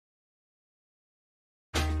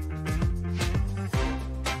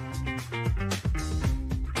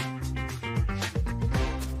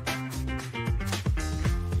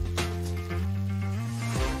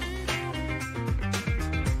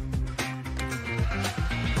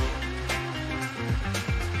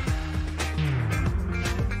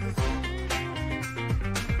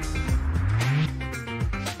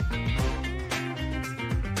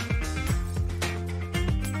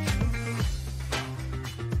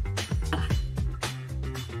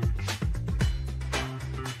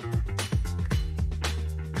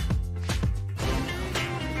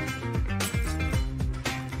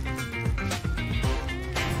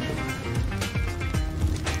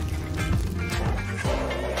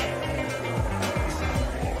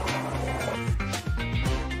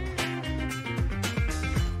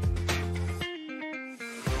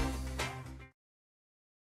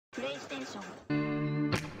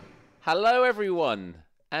Hello everyone,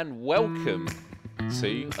 and welcome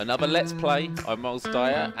to another Let's Play. I'm Miles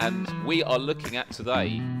Dyer, and we are looking at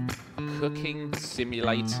today Cooking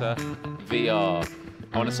Simulator VR.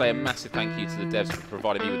 I want to say a massive thank you to the devs for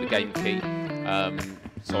providing me with the game key,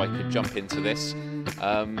 so I could jump into this.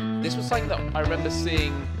 This was something that I remember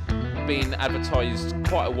seeing being advertised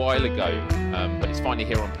quite a while ago, but it's finally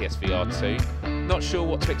here on PSVR2. Not sure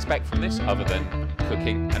what to expect from this other than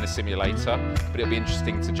cooking and a simulator, but it'll be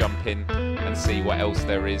interesting to jump in and see what else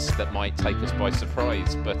there is that might take us by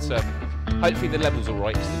surprise. But hopefully the level's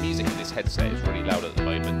alright, because the music in this headset is really loud at the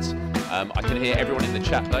moment. I can hear everyone in the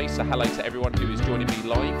chat though, so hello to everyone who is joining me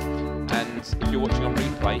live, and if you're watching on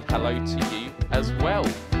replay, hello to you as well.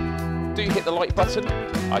 Do hit the like button.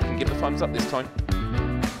 I can give the thumbs up this time.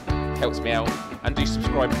 Helps me out, and do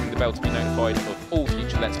subscribe and ring the bell to be notified of all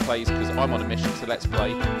future Let's Plays, because I'm on a mission to Let's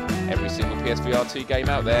Play every single PSVR2 game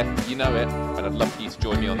out there, you know it, and I'd love for you to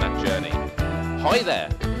join me on that journey. Hi there,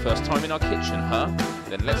 first time in our kitchen, huh?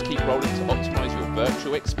 Then let's keep rolling to optimise your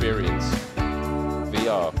virtual experience.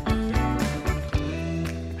 VR.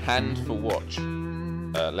 Hand for watch.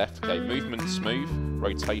 Left, okay, movement smooth,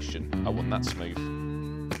 rotation. I want that smooth.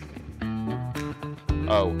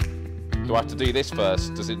 Oh. Do I have to do this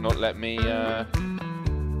first? Does it not let me, I'm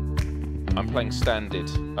playing standard.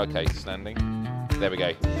 Okay, standing. There we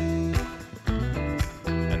go.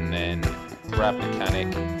 And then grab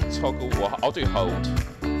mechanic, toggle what? I'll do hold.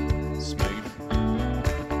 Smooth.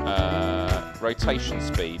 Rotation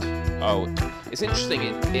speed. Oh, it's interesting.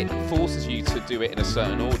 It forces you to do it in a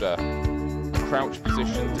certain order. Crouch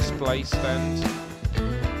position, display stand.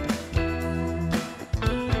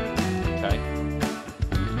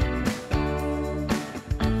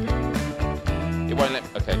 Won't let,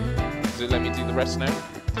 okay, does it let me do the rest now?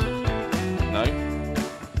 No?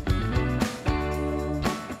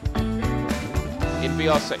 In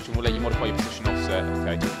VR section, we'll let you modify your position offset,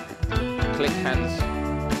 okay. Click hands.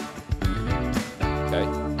 Okay.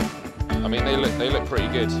 I mean, they look pretty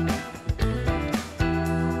good.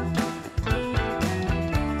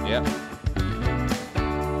 Yeah.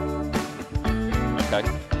 Okay.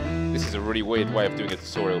 This is a really weird way of doing a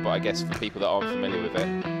tutorial, but I guess for people that aren't familiar with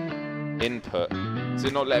it. Input. Is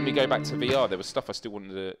it not letting me go back to VR? There was stuff I still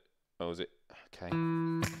wanted to... Oh, was it? Okay.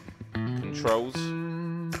 Controls.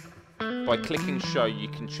 By clicking show, you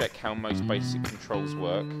can check how most basic controls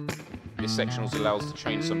work. This section also allows to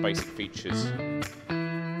change some basic features.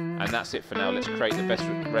 And that's it for now. Let's create the best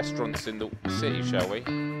restaurants in the city, shall we?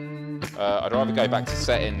 I'd rather go back to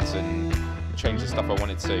settings and change the stuff I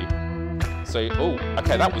wanted to. So, oh,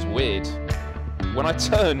 okay, that was weird. When I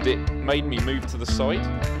turned, it made me move to the side.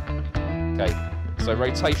 Okay, so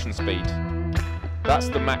rotation speed. That's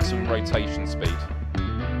the maximum rotation speed.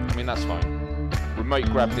 I mean, that's fine. Remote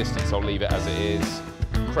grab distance, I'll leave it as it is.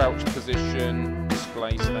 Crouch position,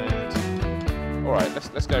 display stand. Alright,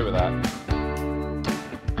 let's go with that.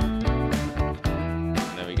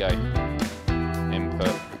 There we go.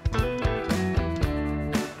 Input.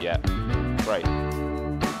 Yeah, great.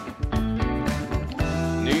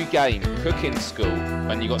 New game, cooking school,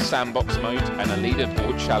 and you got sandbox mode and a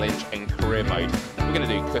leaderboard challenge and career mode. We're going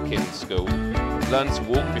to do cooking school. Learn to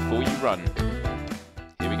walk before you run.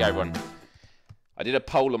 Here we go, everyone. I did a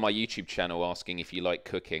poll on my YouTube channel asking if you like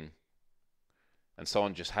cooking, and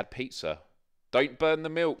someone just had pizza. Don't burn the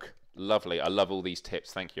milk. Lovely. I love all these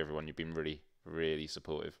tips. Thank you, everyone. You've been really, really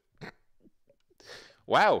supportive.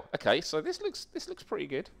 Wow. Okay, so this looks pretty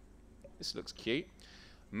good. This looks cute.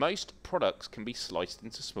 Most products can be sliced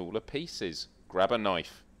into smaller pieces. Grab a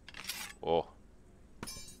knife. Oh.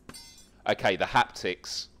 Okay, the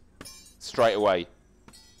haptics. Straight away.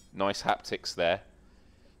 Nice haptics there.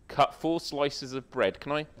 Cut 4 slices of bread.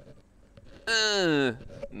 Can I?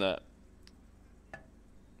 No.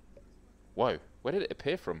 Whoa. Where did it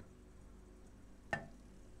appear from?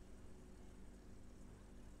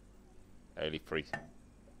 Only 3.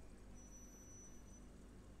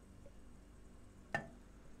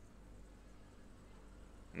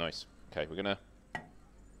 Nice. Okay, we're gonna...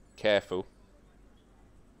 Careful.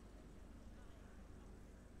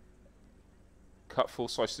 Cut 4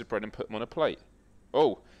 slices of bread and put them on a plate.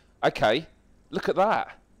 Oh, okay. Look at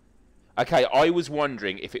that. Okay, I was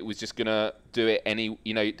wondering if it was just gonna do it any,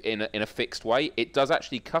 you know, in a fixed way. It does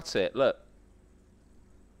actually cut it. Look.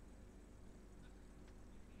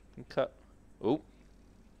 Cut. Oh.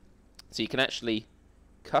 So you can actually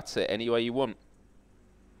cut it any way you want.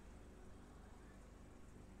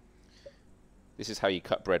 This is how you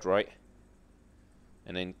cut bread, right?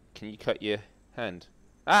 And then, can you cut your hand?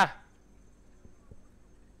 Ah!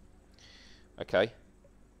 Okay.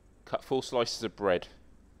 Cut 4 slices of bread.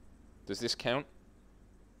 Does this count?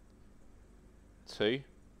 2,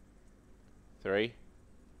 3,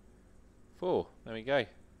 4. There we go.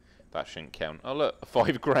 That shouldn't count. Oh look,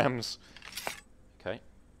 5 grams. Okay,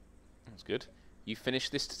 that's good. You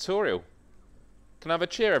finished this tutorial. Can I have a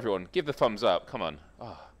cheer, everyone? Give the thumbs up. Come on.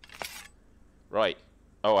 Oh. Right.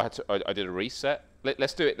 Oh, I did a reset.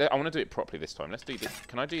 Let's do it. I want to do it properly this time. Let's do this.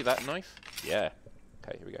 Can I do that knife? Yeah.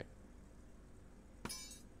 Okay, here we go.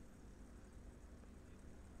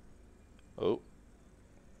 Oh.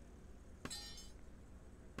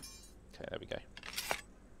 Okay, there we go.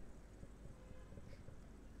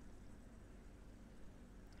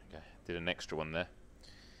 Okay, did an extra one there.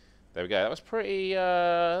 There we go. That was pretty.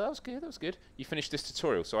 That was good. That was good. You finished this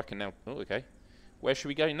tutorial, so I can now. Oh, okay. Where should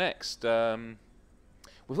we go next?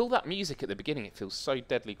 With all that music at the beginning, it feels so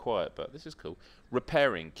deadly quiet, but this is cool.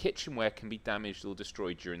 Repairing. Kitchenware can be damaged or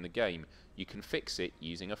destroyed during the game. You can fix it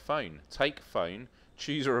using a phone. Take phone.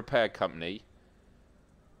 Choose a repair company.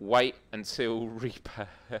 Wait until repair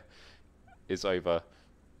is over.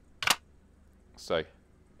 So.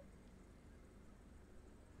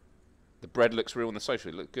 The bread looks real on the social.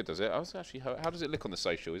 It looks good, does it? I was actually. How does it look on the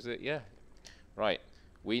social? Is it? Yeah. Right.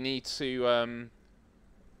 We need to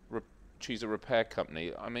choose a repair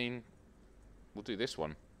company. I mean, we'll do this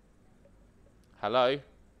one. Hello.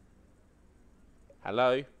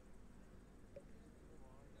 Hello.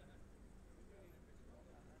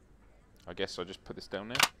 I guess I'll just put this down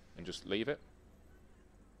there and just leave it.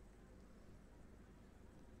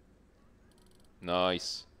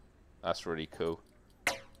 Nice. That's really cool.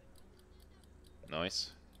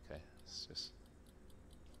 Nice. Okay, let's just.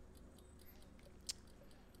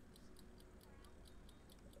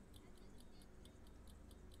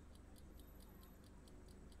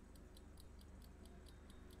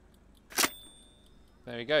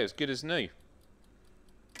 There we go, as good as new.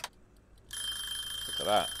 Look at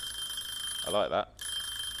that. I like that.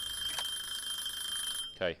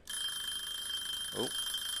 Okay. Oh.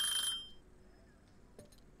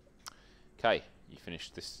 Okay, you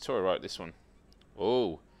finished this tutorial, right? This one.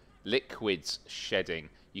 Oh, liquids shedding.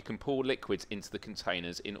 You can pour liquids into the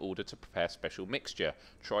containers in order to prepare special mixture.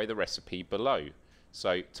 Try the recipe below.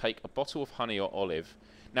 So, take a bottle of honey or olive.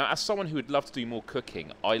 Now, as someone who would love to do more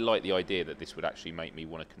cooking, I like the idea that this would actually make me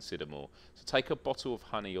want to consider more. So, take a bottle of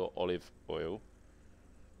honey or olive oil.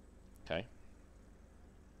 Okay.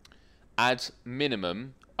 Add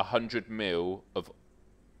minimum 100 ml of...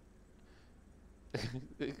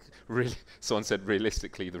 Really, someone said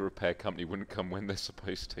realistically the repair company wouldn't come when they're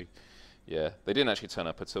supposed to. Yeah, they didn't actually turn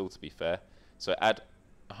up at all, to be fair. So add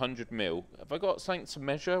 100 ml. Have I got something to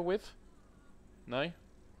measure with? No?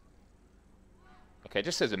 Okay, it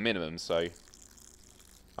just says a minimum, so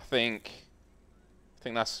I think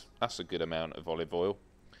that's a good amount of olive oil.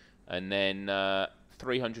 And then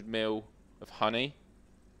 300 ml of honey.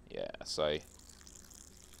 Yeah, so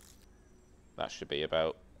that should be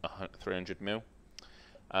about 300 ml.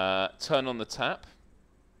 Turn on the tap.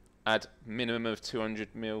 Add minimum of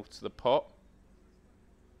 200 ml to the pot.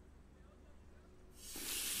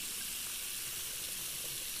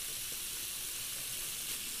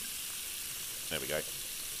 There we go.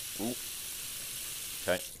 Ooh.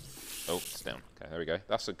 Okay. Oh, it's down. Okay, there we go.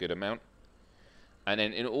 That's a good amount. And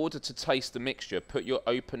then in order to taste the mixture, put your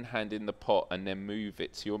open hand in the pot and then move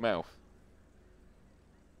it to your mouth.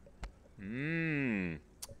 Mmm.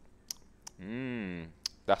 Mmm.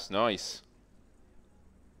 That's nice.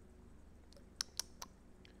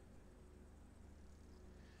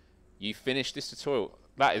 You finished this tutorial.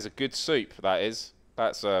 That is a good soup, that is.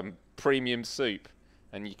 That's premium soup.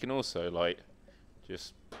 And you can also, like,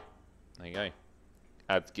 just... There you go.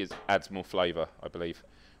 Adds more flavour, I believe.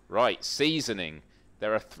 Right, seasoning.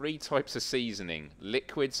 There are 3 types of seasoning.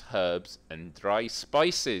 Liquids, herbs, and dry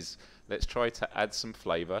spices. Let's try to add some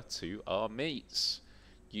flavour to our meats.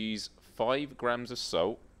 Use 5 grams of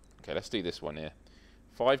salt. Okay, let's do this one here.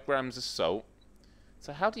 5 grams of salt.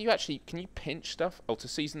 So how do you actually... Can you pinch stuff? Oh, to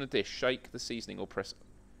season the dish, shake the seasoning or press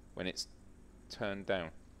when it's turned down.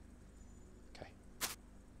 Okay.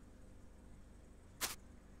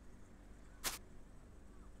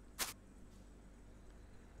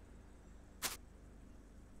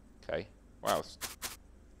 Okay. Wow.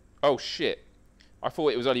 Oh, shit. I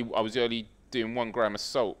thought it was only... I was only doing 1 gram of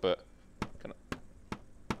salt, but...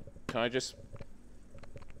 Can I just...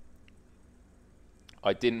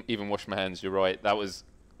 I didn't even wash my hands, you're right. That was...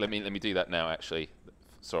 Let me do that now, actually.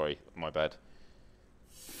 Sorry, my bad.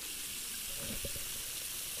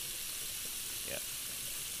 Yeah.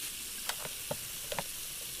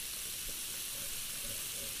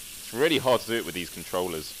 It's really hard to do it with these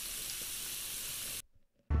controllers.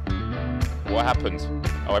 What happened?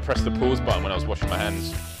 Oh, I pressed the pause button when I was washing my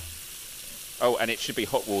hands. Oh, and it should be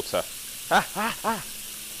hot water. Ha ha ha!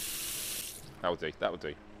 That'll do, that'll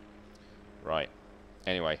do. Right.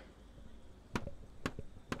 Anyway.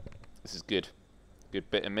 This is good. Good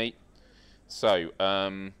bit of meat. So,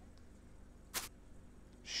 okay,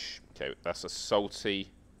 that's a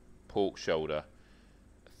salty pork shoulder.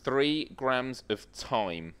 3 grams of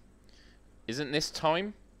thyme. Isn't this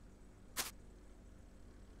thyme?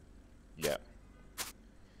 Yeah.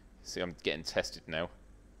 See, I'm getting tested now.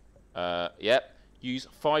 Yep. Use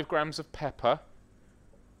 5 grams of pepper.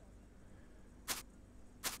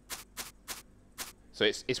 So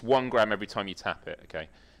it's 1 gram every time you tap it, okay.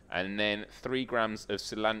 And then 3 grams of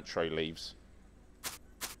cilantro leaves.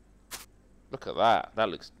 Look at that. That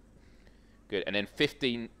looks good. And then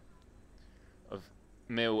 15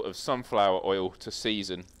 ml of sunflower oil to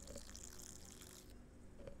season.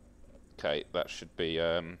 Okay, that should be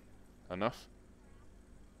enough.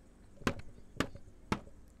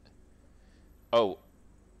 Oh,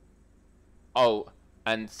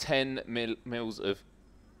 and 10 mils of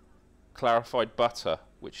clarified butter,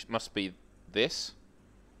 which must be this.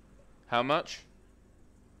 How much?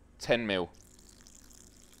 10 mil.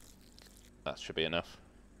 That should be enough.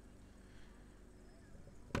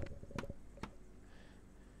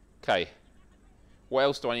 Okay. What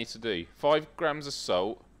else do I need to do? 5 grams of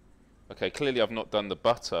salt. Okay, clearly I've not done the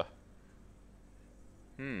butter.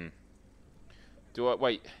 Do I...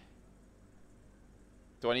 Wait.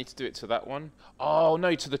 Do I need to do it to that one? Oh,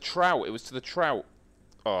 no, to the trout. It was to the trout.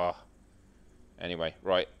 Oh. Anyway,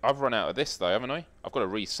 right. I've run out of this, though, haven't I? I've got to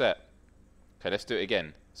reset. Okay, let's do it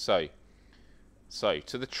again. So,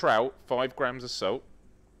 to the trout, 5 grams of salt.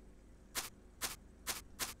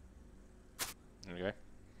 There we go.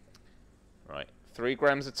 Right, 3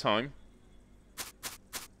 grams of thyme.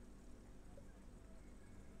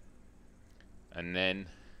 And then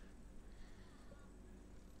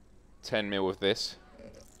 10 mil of this.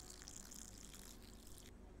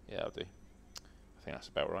 Yeah, I'll do. I think that's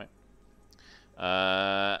about right.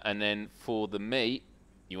 And then for the meat,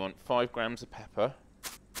 you want 5 grams of pepper,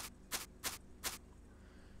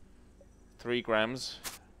 3 grams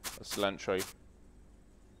of cilantro.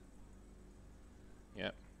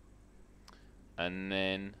 Yep. And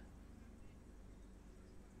then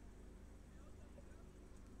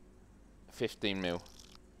 15 mil.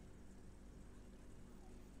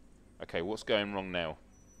 Okay, what's going wrong now?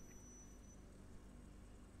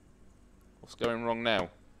 What's going wrong now?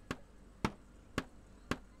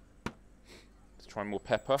 Let's try more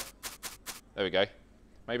pepper. There we go.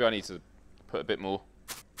 Maybe I need to put a bit more.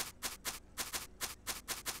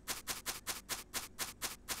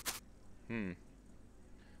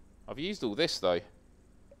 I've used all this though.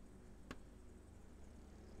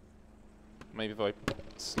 Maybe if I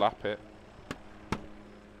slap it.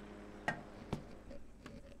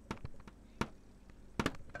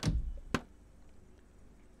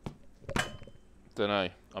 Don't know.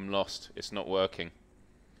 I'm lost. It's not working.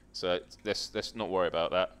 So let's not worry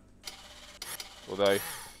about that. Although,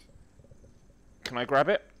 can I grab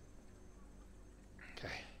it?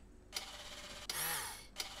 Okay.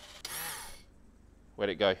 Where'd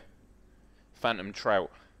it go? Phantom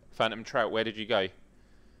trout. Phantom trout, where did you go?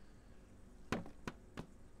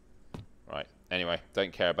 Right. Anyway,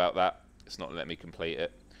 don't care about that. It's not letting me complete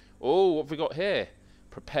it. Oh, what have we got here?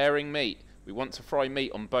 Preparing meat. We want to fry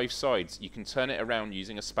meat on both sides. You can turn it around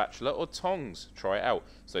using a spatula or tongs. Try it out.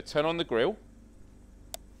 So turn on the grill.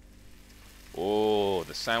 Oh,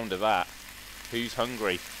 the sound of that. Who's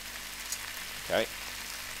hungry? Okay.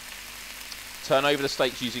 Turn over the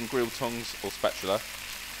steaks using grill tongs or spatula.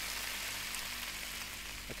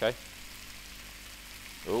 Okay.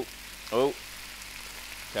 Oh.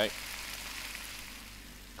 Okay.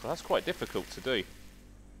 God, that's quite difficult to do.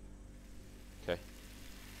 Okay.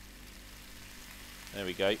 There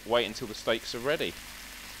we go. Wait until the steaks are ready.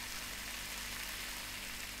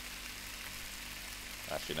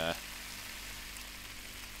 Actually, no.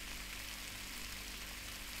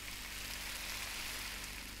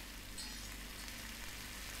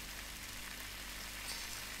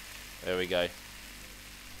 There we go.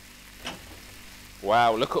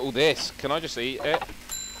 Wow, look at all this. Can I just eat it? Let's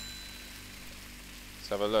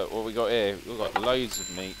have a look. What we got here? We've got loads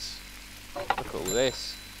of meats. Look at all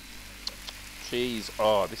this. Cheese.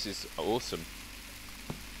 Oh, this is awesome.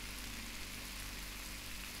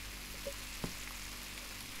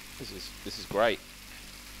 This is great.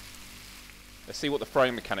 Let's see what the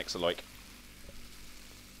frying mechanics are like.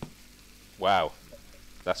 Wow.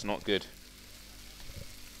 That's not good.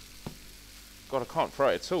 God, I can't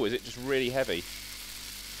fry it at all. Is it just really heavy?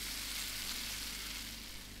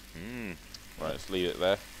 Right, let's leave it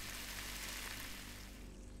there.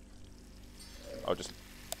 I'll just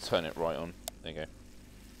turn it right on. There you go.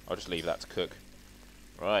 I'll just leave that to cook.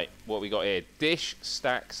 Right, what we got here? Dish,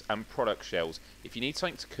 stacks, and product shelves. If you need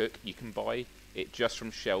something to cook, you can buy it just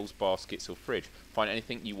from shelves, baskets, or fridge. Find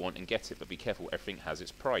anything you want and get it, but be careful, everything has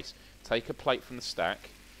its price. Take a plate from the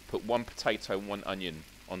stack, put 1 potato and 1 onion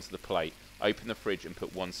onto the plate. Open the fridge and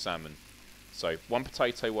put 1 salmon. So, 1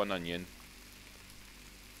 potato, 1 onion.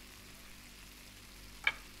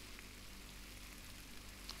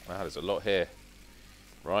 Wow, there's a lot here.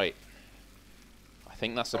 Right. I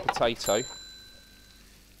think that's a potato.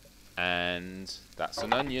 And that's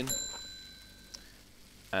an onion.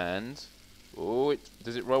 And oh,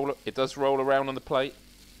 does it roll? It does roll around on the plate.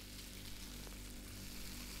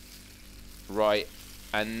 Right,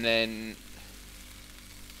 and then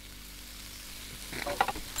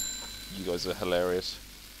you guys are hilarious.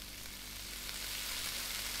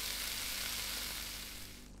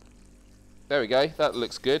 There we go. That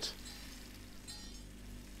looks good.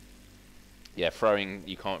 Yeah, throwing,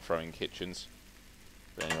 you can't throw in kitchens.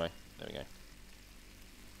 But anyway, there we go.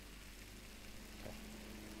 Okay.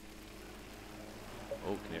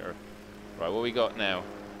 Oh, can you... Right, what we got now?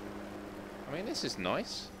 I mean, this is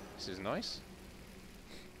nice. This is nice.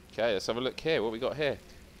 Okay, let's have a look here. What we got here?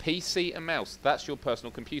 PC and mouse. That's your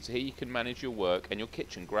personal computer. Here you can manage your work and your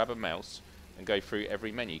kitchen. Grab a mouse and go through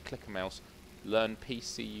every menu. Click a mouse. Learn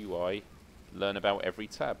PC UI. Learn about every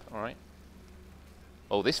tab. Alright.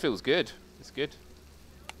 Oh, this feels good. It's good.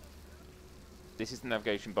 This is the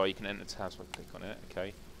navigation bar. You can enter tabs by click on it.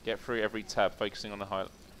 Okay. Get through every tab, focusing on the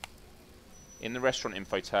highlight. In the restaurant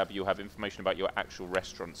info tab, you'll have information about your actual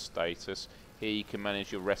restaurant status. Here you can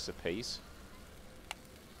manage your recipes.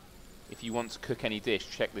 If you want to cook any dish,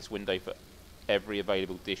 check this window for every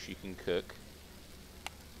available dish you can cook.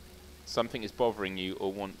 Something is bothering you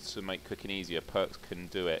or want to make cooking easier, perks can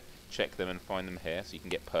do it. Check them and find them here so you can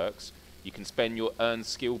get perks. You can spend your earned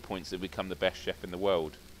skill points to become the best chef in the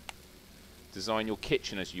world. Design your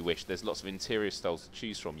kitchen as you wish. There's lots of interior styles to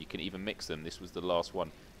choose from. You can even mix them. This was the last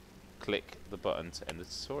one. Click the button to end the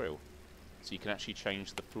tutorial. So you can actually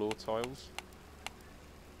change the floor tiles.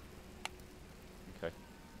 Okay.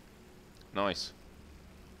 Nice.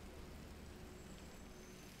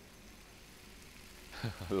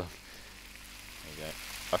 I love. There you go.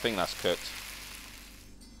 I think that's cooked.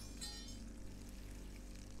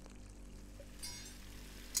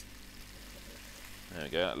 There we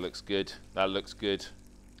go, that looks good. That looks good.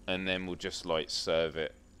 And then we'll just like serve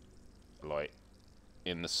it like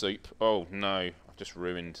in the soup. Oh no, I've just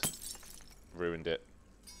ruined it.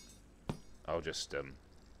 I'll just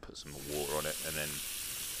put some water on it and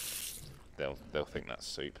then they'll think that's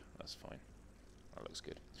soup. That's fine. That looks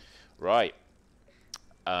good. Right.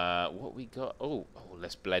 What we got? Oh,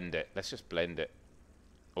 let's blend it. Let's just blend it.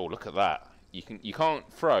 Oh, look at that. You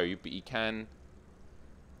can't throw, but you can.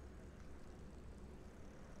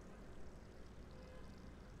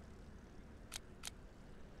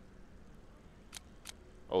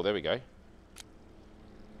 Oh, there we go.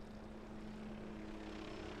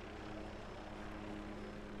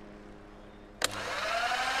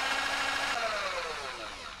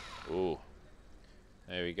 Oh,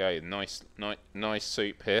 there we go. Nice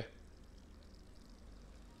soup here.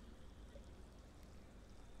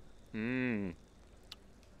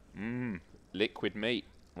 Liquid meat.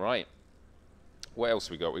 Right. What else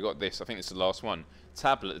we got? We got this. I think this is the last one.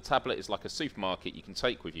 Tablet. The tablet is like a supermarket you can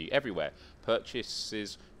take with you everywhere.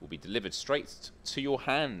 Purchases will be delivered straight to your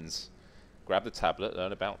hands. Grab the tablet.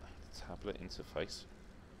 Learn about the tablet interface.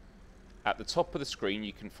 At the top of the screen,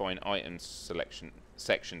 you can find item section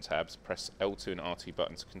tabs. Press L2 and R2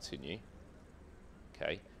 button to continue.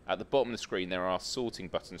 Okay. At the bottom of the screen, there are sorting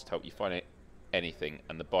buttons to help you find anything,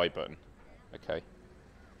 and the buy button. Okay.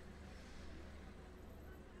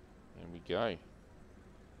 There we go.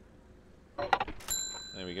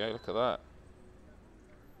 There we go, look at that.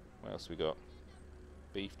 What else we got?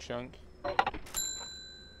 Beef chunk. Okay.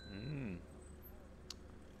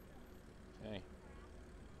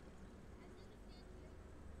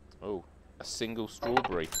 Oh, a single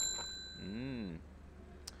strawberry.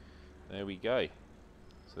 There we go.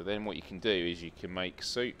 So then what you can do is you can make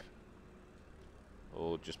soup.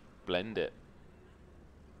 Or just blend it.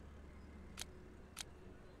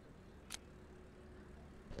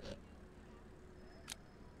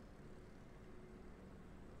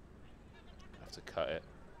 To cut it.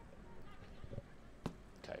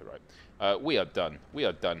 Okay, right. We are done. We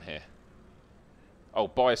are done here. Oh,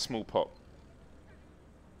 buy a small pot.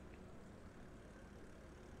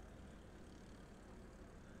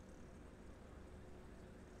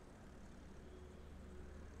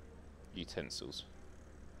 utensils.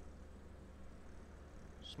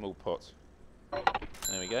 Small pot.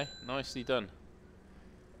 There we go. Nicely done.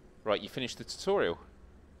 Right, you finished the tutorial.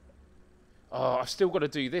 Oh, I've still got to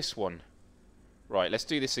do this one. Right, let's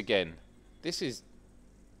do this again. This is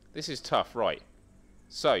tough, right.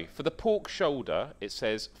 So, for the pork shoulder, it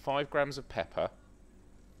says 5 grams of pepper.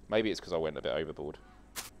 Maybe it's because I went a bit overboard.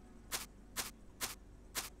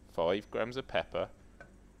 5 grams of pepper.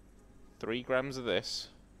 3 grams of this.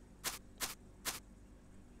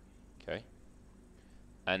 Okay.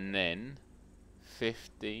 And then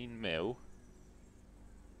 15 mil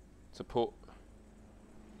to put...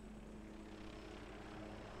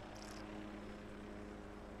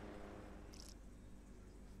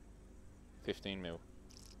 $15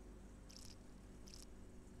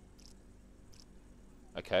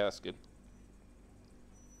 Okay, that's good.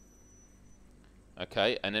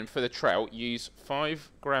 Okay, and then for the trout, use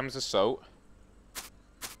 5 grams of salt.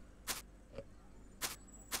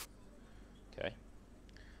 Okay.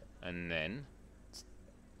 And then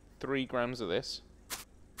 3 grams of this.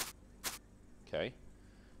 Okay.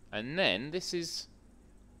 And then this is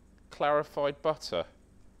clarified butter.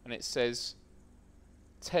 And it says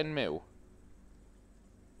 10 mil.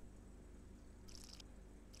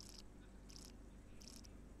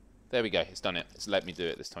 There we go, it's done it. It's let me do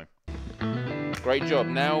it this time. Great job.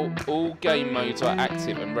 Now all game modes are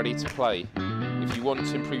active and ready to play. If you want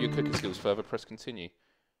to improve your cooking skills further, press continue.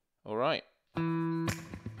 Alright.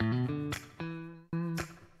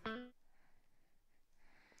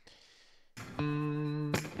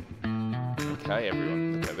 Okay,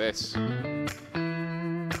 everyone, look at this.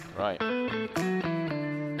 Right.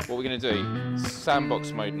 What we're going to do,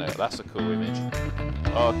 Sandbox mode now. That's a cool image.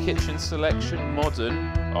 Our kitchen selection,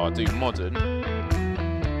 modern. Oh, I'll do modern.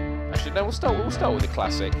 Actually, no, we'll start with the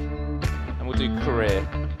classic. And we'll do career.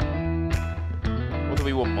 What do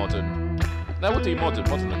we want, modern? No, we'll do modern.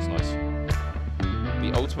 Modern looks nice.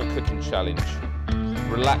 The ultimate cooking challenge.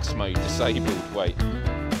 Relax mode, disabled. Wait.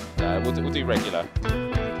 We'll do regular.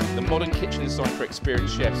 The modern kitchen is designed for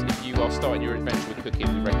experienced chefs. If you are starting your adventure with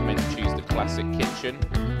cooking, we recommend you choose the classic kitchen.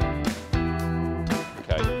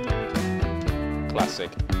 Okay.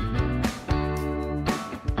 Classic.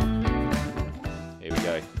 Here we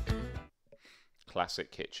go.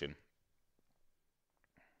 Classic kitchen.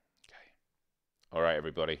 Okay. Alright,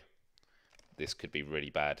 everybody. This could be really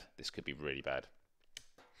bad. This could be really bad.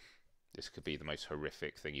 This could be the most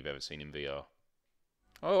horrific thing you've ever seen in VR.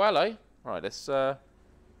 Oh, hello. Alright, let's...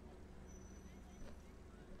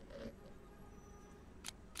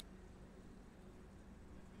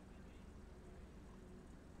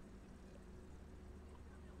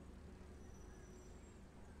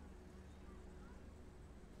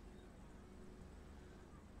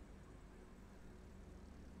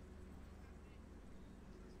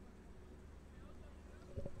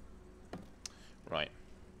 Right.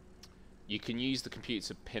 You can use the computer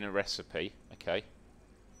to pin a recipe. Okay.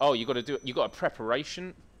 Oh, you got to do it. You got a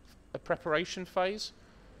preparation phase.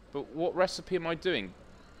 But what recipe am I doing?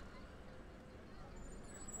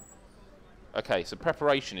 Okay, so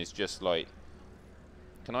preparation is just like.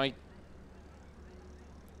 Can I?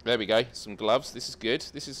 There we go. Some gloves. This is good.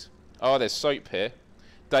 This is. Oh, there's soap here.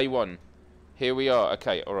 Day 1. Here we are.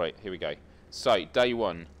 Okay. All right. Here we go. So day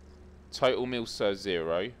 1. Total meal serve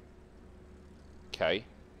 0. Okay.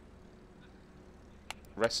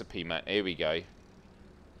 Recipe mat. Here we go.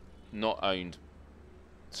 Not owned.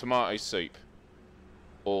 Tomato soup.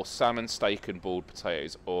 Or salmon steak and boiled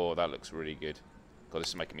potatoes. Oh, that looks really good. God, this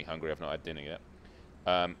is making me hungry. I've not had dinner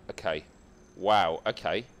yet. Okay. Wow.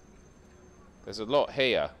 Okay. There's a lot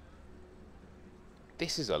here.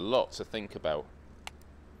 This is a lot to think about.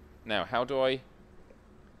 Now, how do I...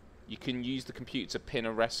 You can use the computer to pin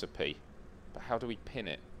a recipe. But how do we pin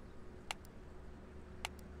it?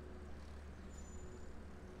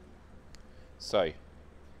 So,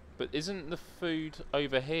 but isn't the food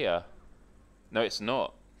over here? No, it's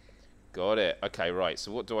not. Got it. Okay, right.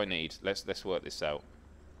 So what do I need? Let's work this out.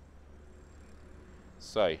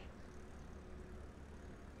 So,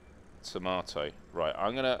 tomato. Right.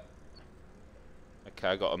 I'm gonna. Okay,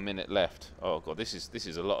 I got a minute left. Oh god, this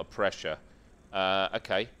is a lot of pressure.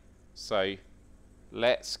 Okay. So,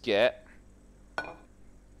 let's get.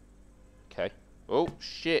 Okay. Oh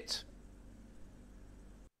shit.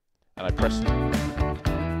 And I pressed...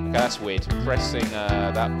 Okay, that's weird. Pressing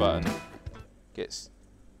that button gets...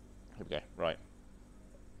 Here we go. Right.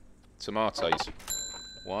 Tomatoes.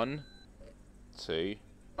 1, 2,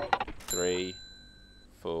 3,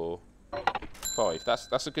 4, 5.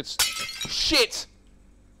 That's a good... Shit!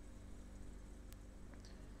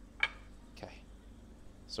 Okay.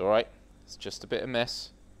 It's alright. It's just a bit of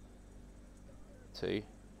mess. 2,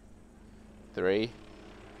 3,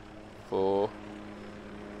 4,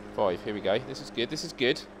 5. Here we go. This is good. This is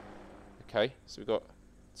good. Okay, so we've got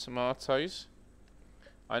tomatoes.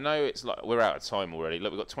 I know it's like we're out of time already.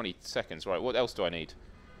 Look, we've got 20 seconds. Right, what else do I need?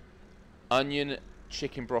 Onion,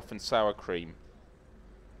 chicken broth, and sour cream.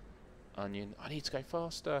 Onion. I need to go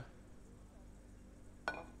faster.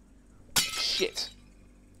 Shit.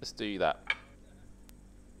 Let's do that.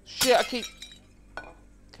 Shit, I keep...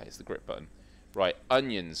 Okay, it's the grip button. Right,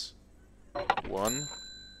 onions. 1,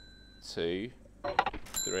 2,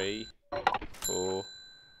 3, 4,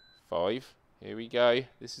 5. Here we go.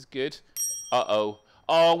 This is good. Uh-oh.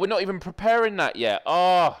 Oh, we're not even preparing that yet.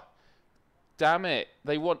 Oh, damn it.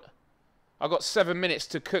 They want... I got 7 minutes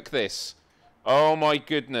to cook this. Oh, my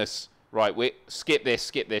goodness. Right, skip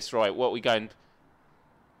this. Right, what are we going...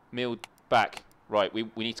 Meal back. Right, we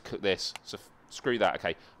need to cook this. So screw that.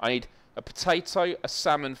 Okay, I need a potato, a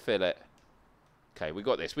salmon fillet. Okay, we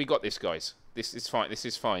got this, guys. This is fine. This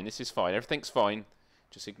is fine. Everything's fine.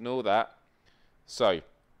 Just ignore that. So, okay,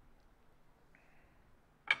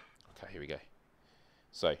 here we go.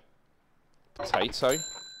 So, potato.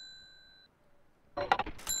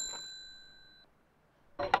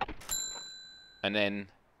 And then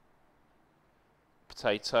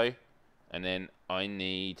potato. And then I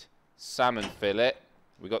need salmon fillet.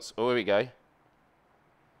 We got... Oh, here we go. Is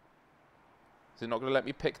it not going to let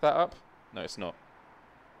me pick that up? No, it's not.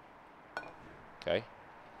 Okay.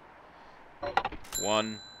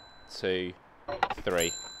 1, 2,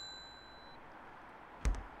 3.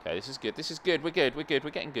 Okay, this is good. This is good. We're good. We're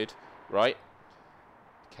getting good. Right.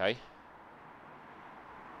 Okay.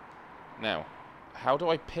 Now, how do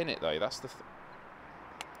I pin it, though? That's the...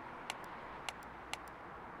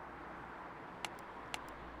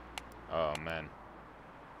 Oh, man.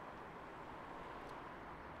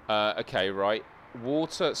 Okay, right.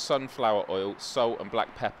 Water, sunflower oil, salt, and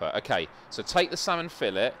black pepper. Okay, so take the salmon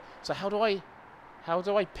fillet. So how do I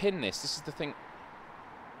pin this? This is the thing.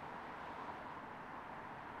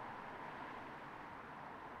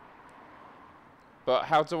 But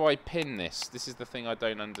how do I pin this? This is the thing I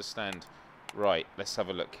don't understand. Right, let's have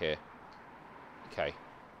a look here. Okay.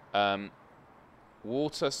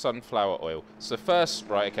 Water, sunflower oil. So first,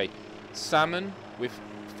 right, okay. Salmon with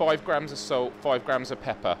 5 grams of salt, 5 grams of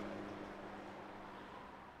pepper.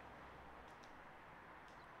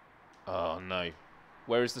 Oh, no.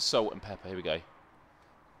 Where is the salt and pepper? Here we go.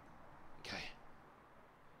 Okay.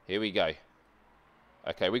 Here we go.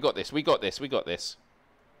 Okay, we got this.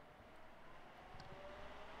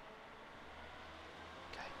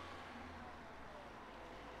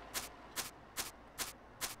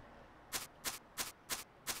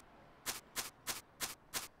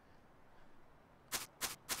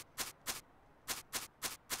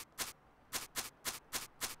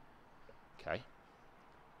 Okay.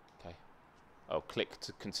 Okay. Oh, click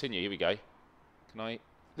to continue. Here we go. Can I...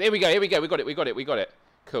 There we go. We got it.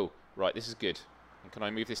 Cool. Right, this is good. And can I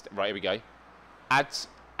move this... Right, here we go. Add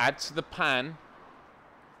to the pan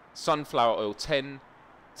sunflower oil, 10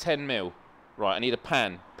 mil. Right, I need a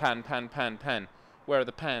pan. Pan. Where are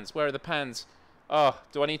the pans? Oh,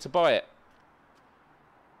 do I need to buy it?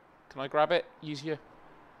 Can I grab it? Use your...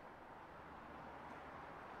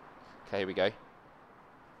 Okay, here we go.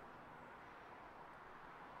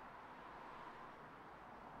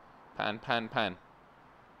 Pan.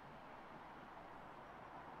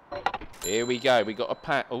 Here we go. We got a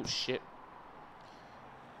pan. Oh, shit.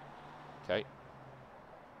 Okay.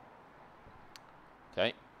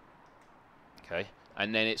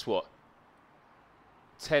 And then it's what?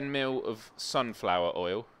 10 mil of sunflower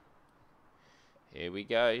oil. Here we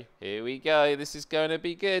go. This is going to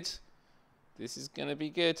be good.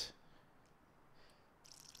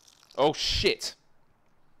 Oh, shit.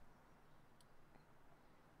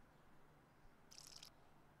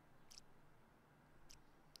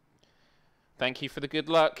 Thank you for the good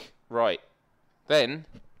luck. Right. Then,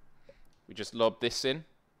 we just lob this in.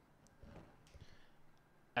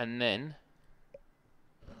 And then...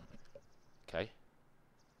 Okay.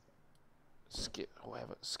 Skip,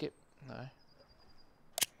 whatever. Skip. No.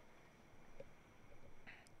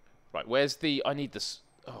 Right, where's the... I need this...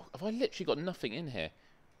 Oh, have I literally got nothing in here?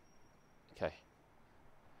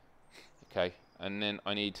 Okay, and then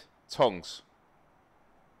I need tongs.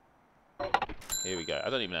 Here we go. I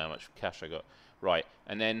don't even know how much cash I got. Right,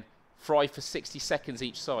 and then fry for 60 seconds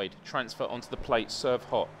each side. Transfer onto the plate. Serve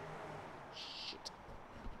hot. Shit.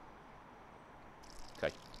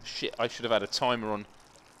 Okay. Shit, I should have had a timer on.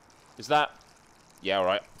 Is that... Yeah,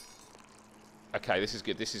 alright. Okay, this is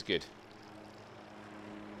good.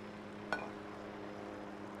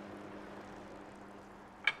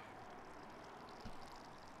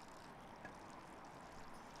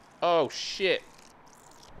 Oh, shit.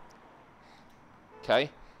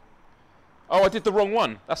 Okay. Oh, I did the wrong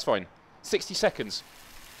one. That's fine. 60 seconds.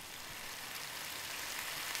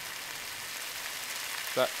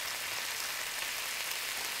 That.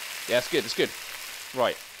 Yeah, it's good. It's good.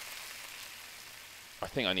 Right. I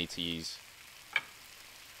think I need to use...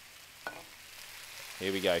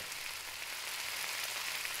 Here we go.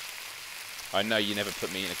 I know you never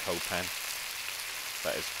put me in a cold pan.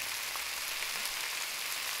 That is...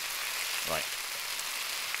 Right.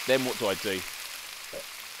 Then what do I do?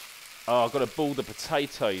 Oh, I've got to boil the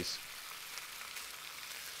potatoes.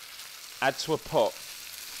 Add to a pot.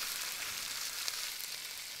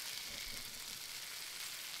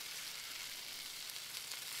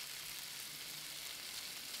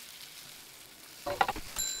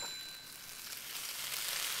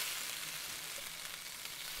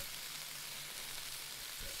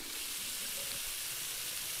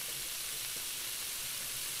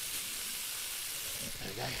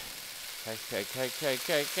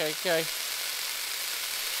 Okay.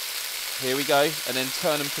 Here we go, and then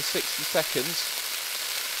turn them for 60 seconds.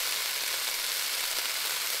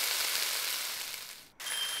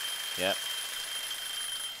 Yep.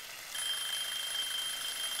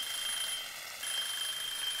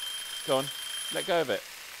 Go on, let go of it.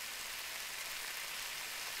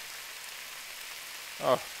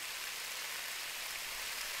 Oh.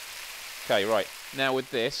 Okay, right. Now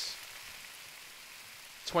with this,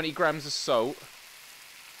 20 grams of salt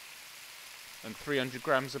and 300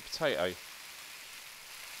 grams of potato.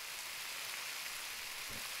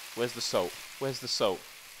 Where's the salt? Where's the salt?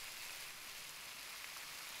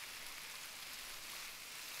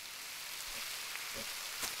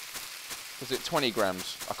 Was it 20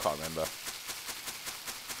 grams? I can't remember.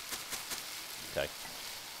 Okay.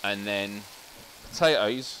 And then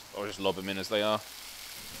potatoes, I'll just lob them in as they are.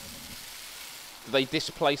 Do they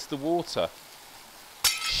displace the water?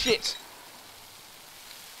 Shit!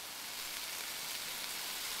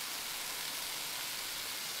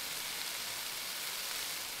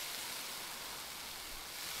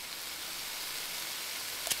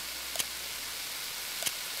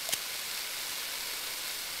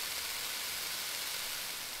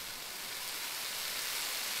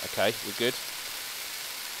 Okay, we're good.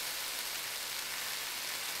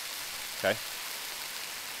 Okay.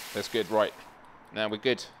 That's good, right. Now we're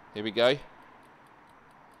good. Here we go.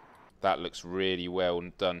 That looks really well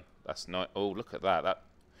done. That's nice. Oh, look at that. That.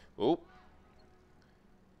 Oh.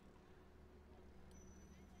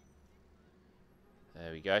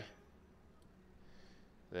 There we go.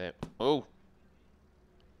 There. Oh.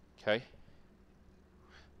 Okay.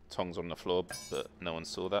 Tongs on the floor, but no one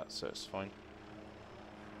saw that, so it's fine.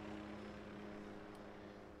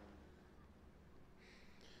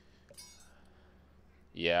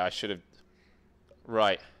 Yeah, I should have...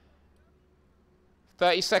 Right.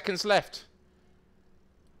 30 seconds left.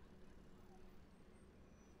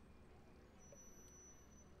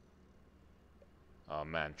 Oh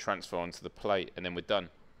man, transfer onto the plate and then we're done.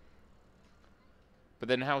 But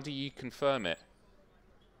then how do you confirm it?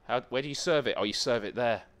 Where do you serve it? Oh, you serve it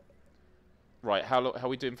there. Right, how are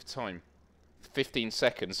we doing for time? 15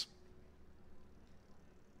 seconds.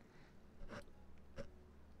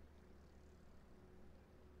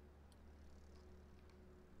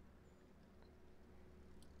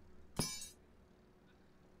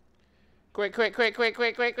 Quick.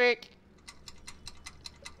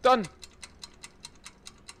 Done.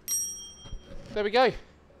 There we go.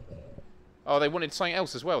 Oh, they wanted something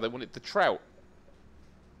else as well. They wanted the trout.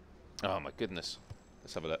 Oh, my goodness.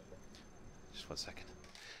 Let's have a look. Just 1 second.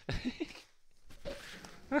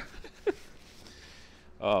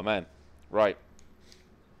 Oh, man. Right.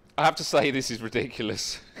 I have to say this is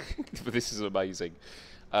ridiculous. But this is amazing.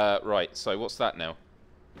 Right, so what's that now?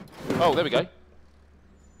 Oh, there we go.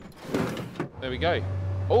 There we go.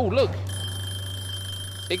 Oh, look.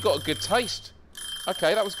 It got a good taste.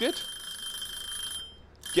 Okay, that was good.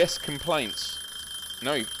 Guest complaints.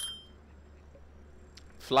 No.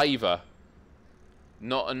 Flavour.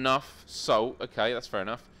 Not enough salt. Okay, that's fair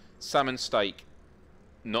enough. Salmon steak.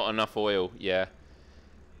 Not enough oil. Yeah.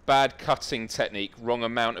 Bad cutting technique. Wrong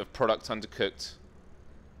amount of product undercooked.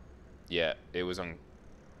 Yeah, it was on...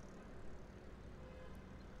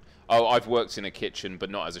 Oh, I've worked in a kitchen, but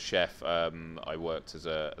not as a chef. I worked as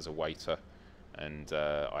a waiter, and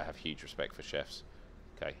I have huge respect for chefs.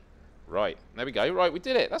 Okay, right, there we go. Right, we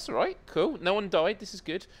did it. That's all right. Cool. No one died. This is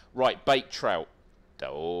good. Right, baked trout.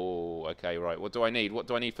 Oh, okay, right. What do I need? What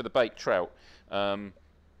do I need for the baked trout? Okay,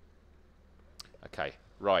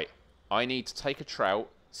 right. I need to take a trout,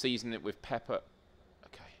 season it with pepper.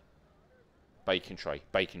 Okay. Baking tray.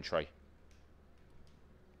 Baking tray.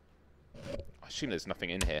 I assume there's nothing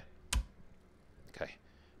in here. Okay,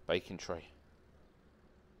 baking tray.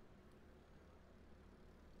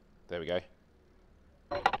 There we go.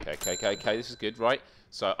 Okay, this is good, right?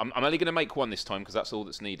 So I'm only going to make one this time because that's all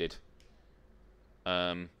that's needed.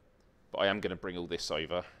 But I am going to bring all this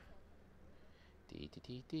over. I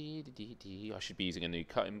should be using a new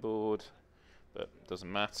cutting board, but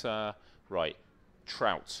doesn't matter. Right,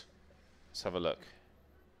 trout. Let's have a look.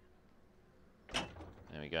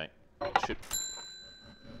 There we go.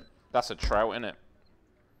 That's a trout, isn't it?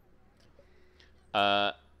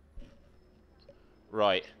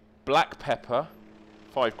 Right, black pepper,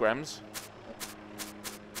 5 grams.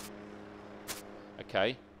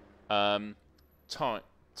 Okay. Thyme.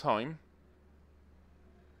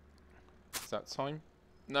 Is that thyme?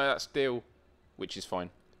 No, that's dill, which is fine.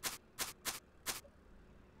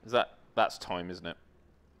 That's thyme, isn't it?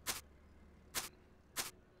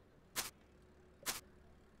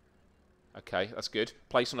 Okay, that's good.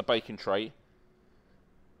 Place on a baking tray.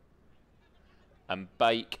 And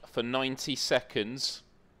bake for 90 seconds.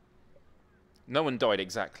 No one died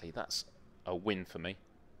exactly. That's a win for me.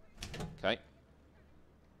 Okay.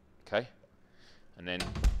 Okay. And then...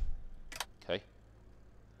 Okay.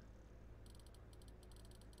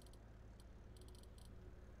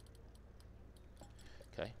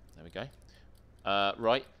 Okay, there we go.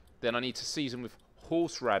 Right, then I need to season with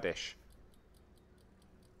horseradish.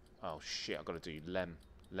 Oh shit, I've got to do lemon.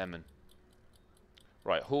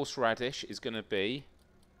 Right, horseradish is going to be...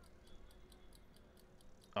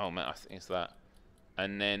 Oh man, I think it's that.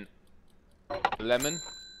 And then lemon.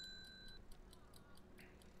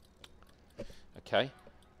 Okay.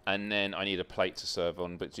 And then I need a plate to serve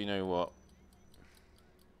on, but do you know what?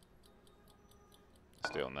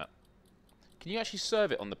 Let's do it on that. Can you actually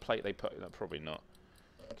serve it on the plate they put? No, probably not.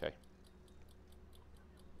 Okay.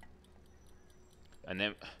 And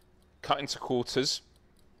then cut into quarters.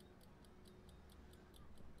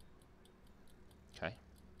 Okay.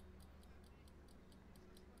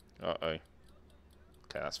 Uh-oh. Okay,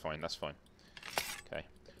 that's fine, that's fine. Okay.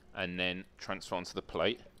 And then transfer onto the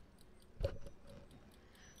plate.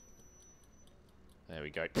 There we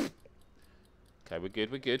go. Okay, we're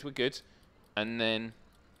good. And then...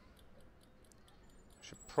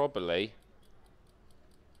 should probably...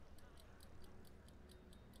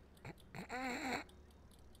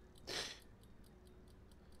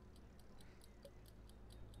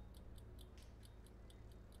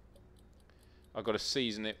 I've got to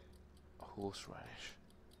season it. Horseradish.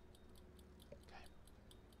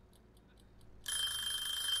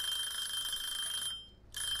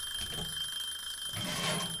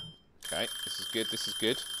 Okay, this is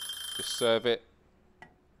good. Just serve it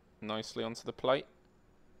nicely onto the plate.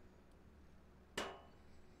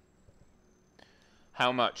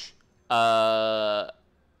 How much?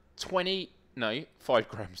 20, no, 5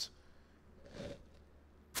 grams.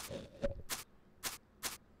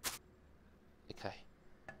 Okay,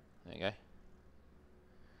 there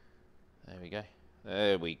you go.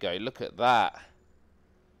 There we go, look at that.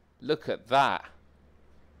 Look at that.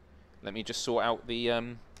 Let me just sort out the,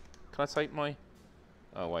 can I take my...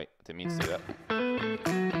 Oh, wait. I didn't mean to do that.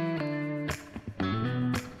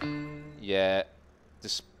 Yeah.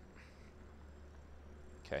 Just...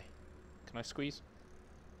 Okay. Can I squeeze?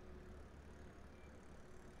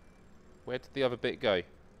 Where did the other bit go?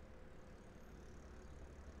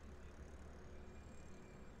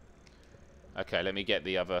 Okay, let me get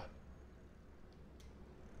the other...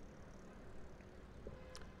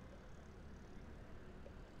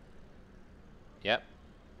 Yep.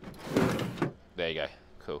 There you go.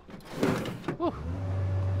 Cool. Woo.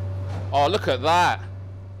 Oh, look at that.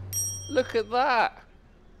 Look at that.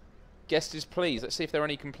 Guest is pleased. Let's see if there are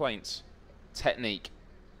any complaints. Technique.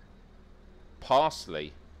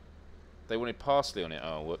 Parsley. They wanted parsley on it.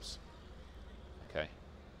 Oh, whoops. Okay.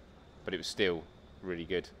 But it was still really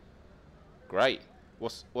good. Great.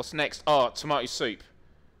 What's next? Oh, tomato soup.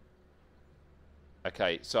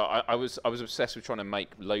 Okay, so I was obsessed with trying to make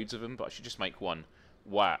loads of them, but I should just make one.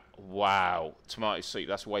 Wow, tomato soup.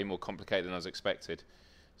 That's way more complicated than I was expecting.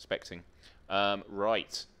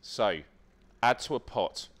 Right. So, add to a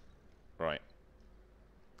pot. Right.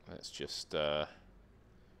 Let's just do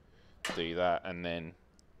that, and then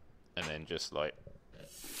just like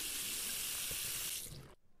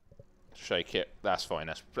shake it. That's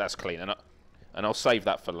fine. That's clean, and I'll save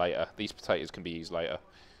that for later. These potatoes can be used later.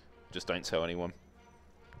 Just don't tell anyone.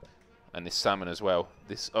 And this salmon as well.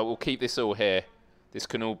 We'll keep this all here. This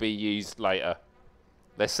can all be used later.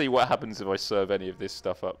 Let's see what happens if I serve any of this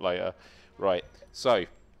stuff up later. Right, so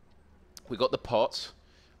we got the pot.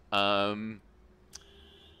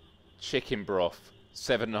 Chicken broth.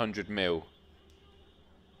 700 mil.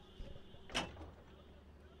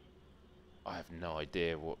 I have no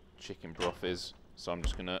idea what chicken broth is, so I'm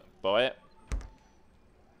just going to buy it.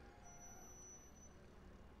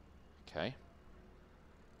 Okay.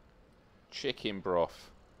 Chicken broth.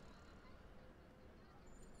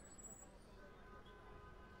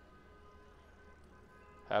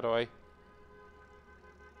 How do I?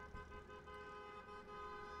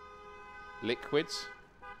 Liquids.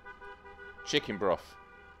 Chicken broth.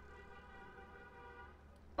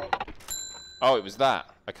 Oh, it was that.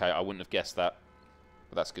 Okay, I wouldn't have guessed that.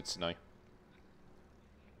 But that's good to know.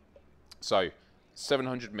 So,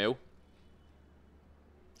 700 mil.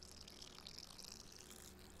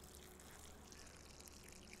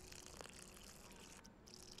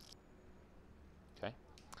 Okay.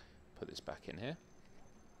 Put this back in here.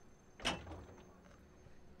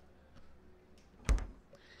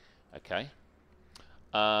 Okay.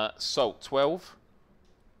 Salt, 12.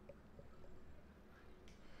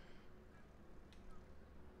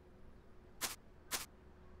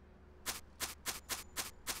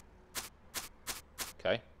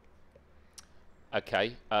 Okay.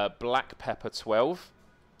 Okay. Black pepper, 12.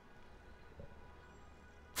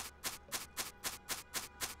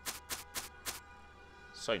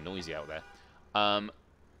 So noisy out there.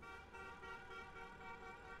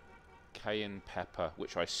 Cayenne pepper,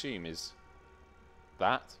 which I assume is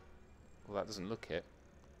that. Well, that doesn't look it.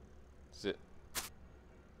 Is it?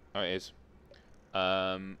 Oh, it is.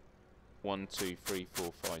 1, 2, 3,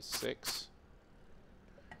 4, 5, 6.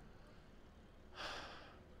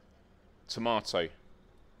 Tomato.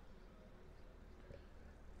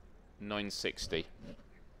 960.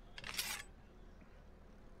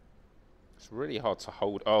 It's really hard to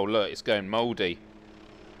hold. Oh, look, it's going mouldy.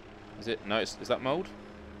 Is it? No, is that mould?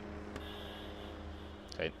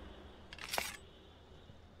 Okay.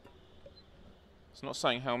 It's not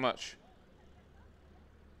saying how much.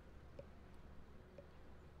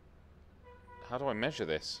 How do I measure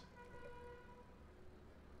this?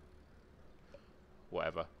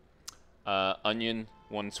 Whatever. Onion,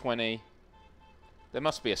 120. There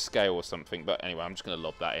must be a scale or something, but anyway, I'm just going to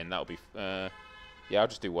lob that in. That'll be... yeah, I'll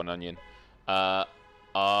just do 1 onion.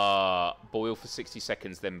 Boil for 60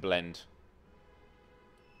 seconds, then blend.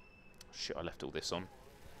 Shit, I left all this on.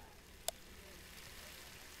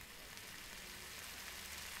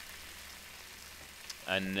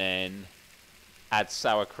 And then add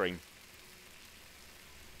sour cream.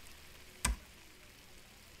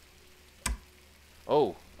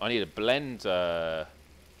 Oh, I need a blender.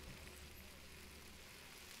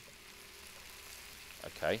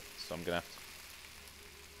 Okay, so I'm gonna have to...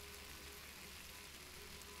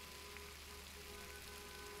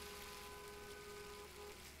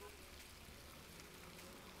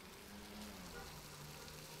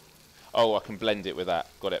 Oh, I can blend it with that.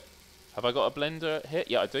 Got it. Have I got a blender here?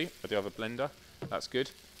 Yeah, I do. I do have a blender. That's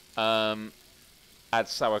good. Add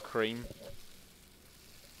sour cream.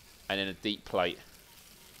 And in a deep plate.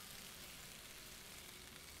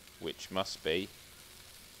 Which must be...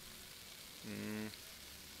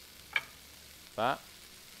 that.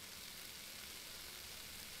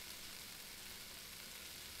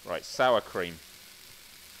 Right, sour cream.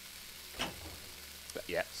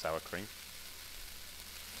 Yeah, sour cream.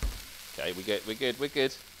 Okay, we're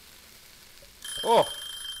good. Oh!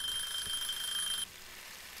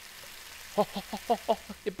 Oh.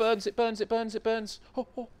 It burns.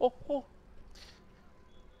 Oh.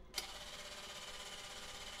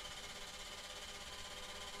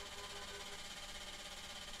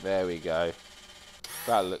 There we go.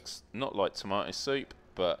 That looks not like tomato soup,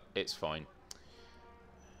 but it's fine.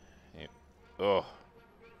 Yeah. Oh.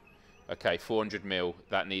 Okay, 400 ml.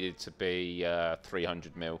 That needed to be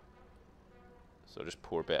 300 ml. So I'll just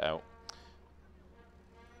pour a bit out.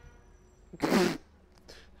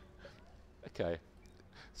 Okay.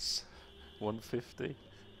 150. Okay.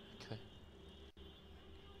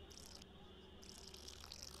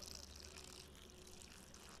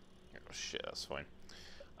 Oh shit, that's fine.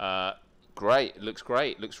 Great. Looks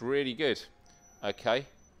great. Looks really good. Okay.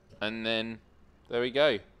 And then there we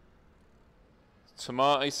go.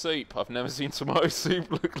 Tomato soup. I've never seen tomato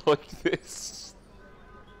soup look like this.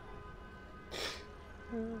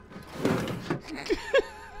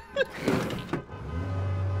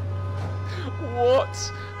 What?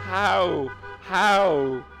 How?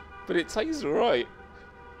 But it tastes alright.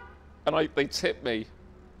 And they tipped me.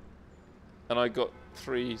 And I got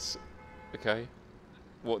 3... Okay.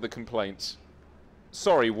 What are the complaints?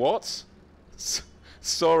 Sorry, what?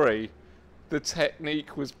 Sorry. The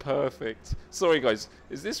technique was perfect. Sorry, guys.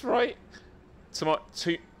 Is this right?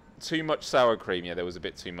 Too much sour cream. Yeah, there was a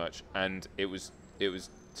bit too much. And it was it was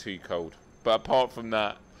too cold. But apart from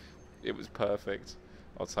that, it was perfect.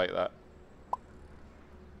 I'll take that.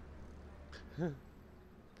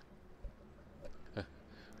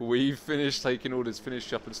 We've finished taking orders.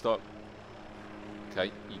 Finish up and start.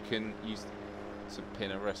 Okay, you can use to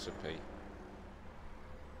pin a recipe.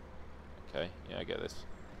 Okay, yeah, I get this.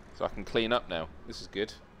 So I can clean up now. This is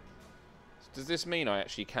good. So does this mean I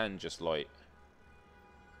actually can just like...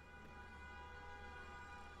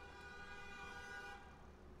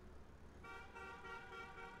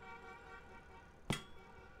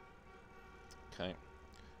 Okay.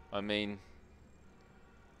 I mean...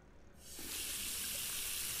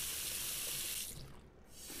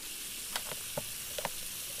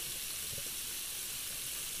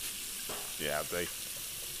 Yeah, I'll do.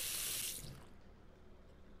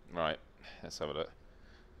 Right, let's have a look.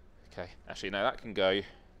 Okay, actually, no, that can go.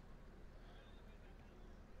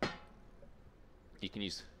 You can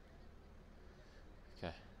use...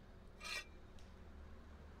 Okay.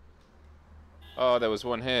 Oh, there was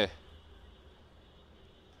one here.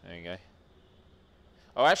 There you go.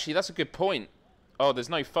 Oh, actually, that's a good point. Oh, there's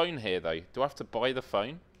no phone here, though. Do I have to buy the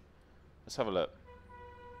phone? Let's have a look.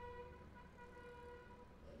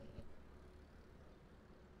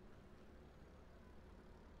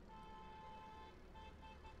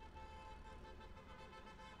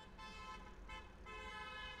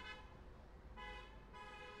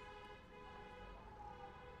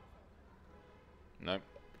 No.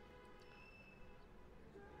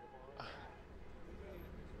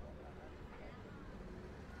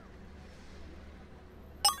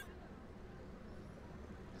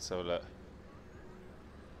 Let's have a look.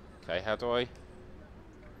 Okay, how do I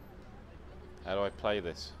play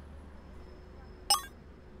this?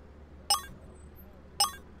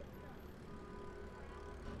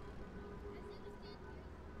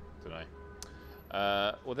 Don't know.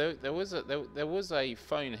 Well, there was a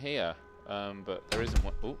phone here, but there isn't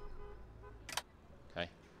one. Oh. Okay.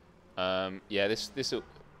 Yeah, this'll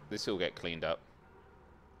get cleaned up.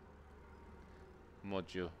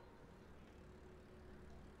 Module.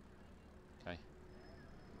 Okay.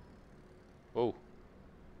 Oh.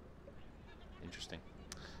 Interesting.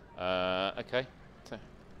 Okay.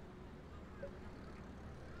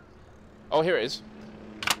 Oh, here it is.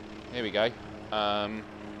 Here we go.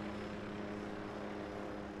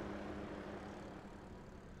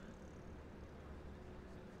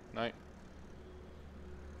 No.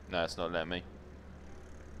 No, it's not letting me.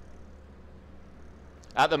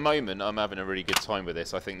 At the moment, I'm having a really good time with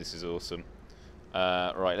this. I think this is awesome.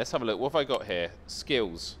 Right, let's have a look. What have I got here?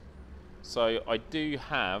 Skills. So I do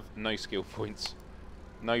have no skill points,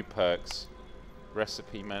 no perks,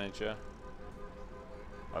 recipe manager.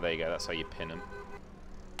 Oh, there you go. That's how you pin them.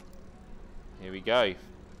 Here we go.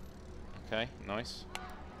 Okay, nice.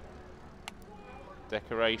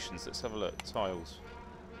 Decorations. Let's have a look. Tiles.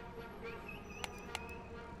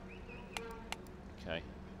 Okay.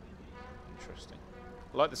 Interesting.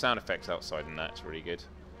 I like the sound effects outside in that. It's really good.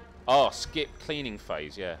 Oh, skip cleaning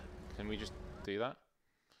phase. Yeah. Can we just do that?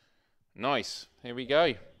 Nice. Here we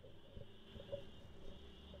go.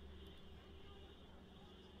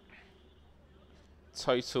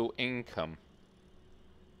 Total income.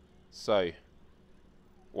 So,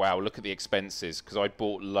 wow, look at the expenses, because I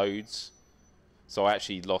bought loads. So I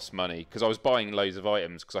actually lost money, because I was buying loads of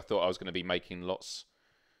items, because I thought I was going to be making lots.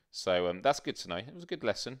 So that's good to know. It was a good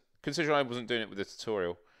lesson, considering I wasn't doing it with the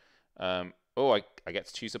tutorial. Oh, I get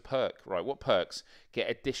to choose a perk. Right, what perks? Get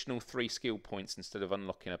additional 3 skill points instead of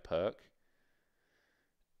unlocking a perk.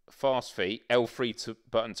 Fast feet, L3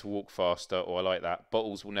 button to walk faster, or I like that.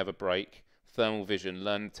 Bottles will never break. Thermal vision,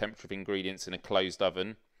 learn the temperature of ingredients in a closed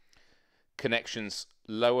oven. Connections,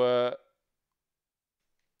 lower...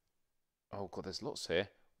 Oh god, there's lots here.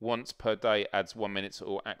 Once per day adds 1 minute to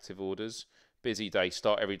all active orders. Busy day,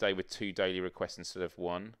 start every day with 2 daily requests instead of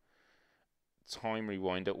 1. Time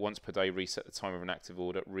rewinder, once per day reset the time of an active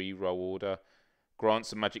order. Re-roll order.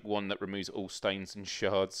 Grants a magic wand that removes all stains and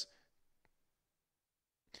shards.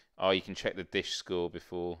 Oh, you can check the dish score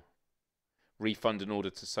before. Refund an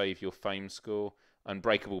order to save your fame score.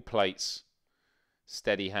 Unbreakable plates.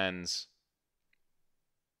 Steady hands.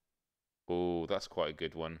 Oh, that's quite a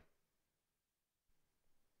good one.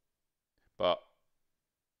 But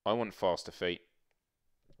I want faster feet.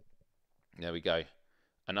 There we go.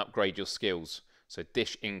 And upgrade your skills. So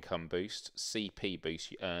dish income boost. CP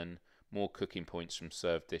boost. You earn more cooking points from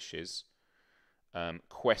served dishes.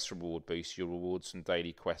 Quest reward boost. Your rewards from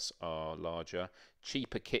daily quests are larger.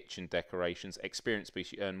 Cheaper kitchen decorations. Experience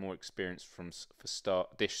boost. You earn more experience for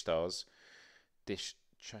dish stars. Dish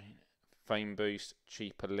chain. Fame boost.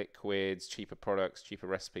 Cheaper liquids. Cheaper products. Cheaper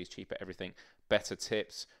recipes. Cheaper everything. better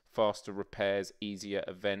tips, faster repairs, easier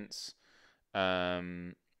events,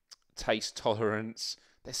 taste tolerance.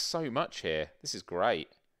 There's so much here. This is great.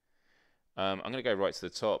 I'm going to go right to the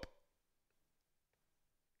top.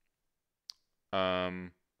 I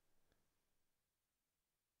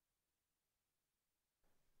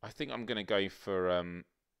think I'm going to go for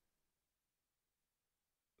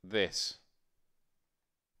this.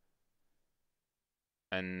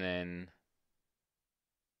 And then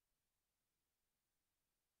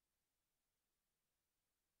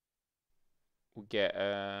we'll get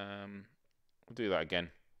we'll do that again.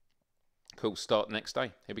 Cool. Start next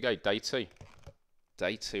day. Here we go. Day 2.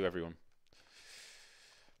 Day 2, everyone.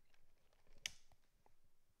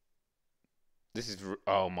 This is,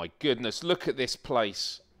 oh my goodness, look at this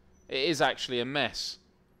place. It is actually a mess.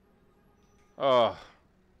 Oh.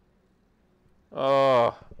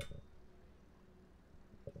 Oh.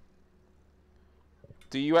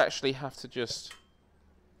 Do you actually have to just...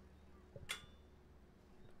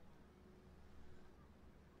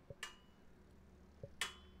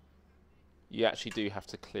 You actually do have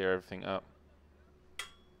to clear everything up.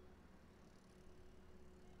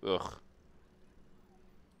 Ugh.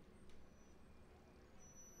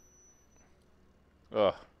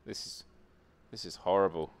 Ugh, this is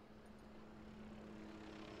horrible.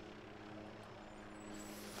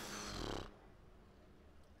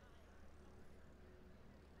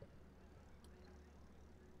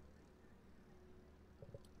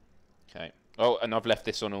 Okay. Oh, and I've left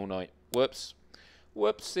this on all night. Whoops.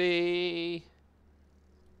 Whoopsie.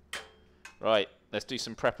 Right, let's do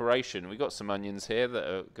some preparation. We got some onions here that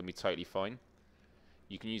are going to be totally fine.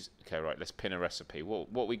 You can use... Okay, right, let's pin a recipe. What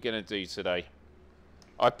are we going to do today?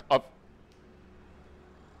 Right,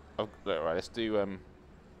 let's do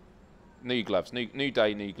new gloves. New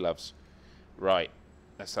day, new gloves. Right,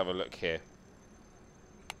 let's have a look here.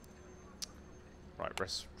 Right,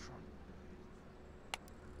 restaurant.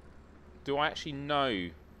 Do I actually know?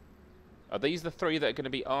 Are these the 3 that are going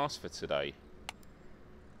to be asked for today?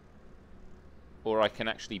 Or I can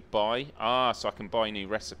actually buy? Ah, so I can buy new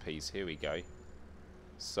recipes. Here we go.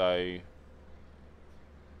 So...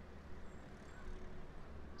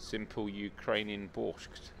 Simple Ukrainian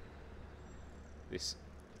borscht. This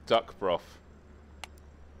duck broth.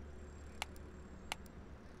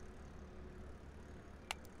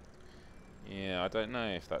 Yeah, I don't know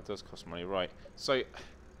if that does cost money. Right. So,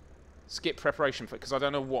 skip preparation for... Because I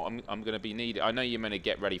don't know what I'm going to be needing. I know you're meant to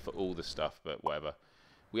get ready for all the stuff, but whatever.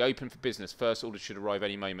 We open for business. First order should arrive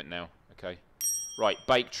any moment now. Okay. Right,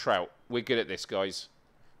 baked trout. We're good at this, guys.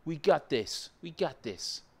 We got this. We got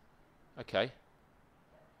this. Okay.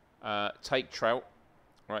 Take trout.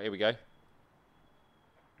 Right, here we go.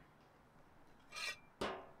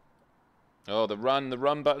 Oh, the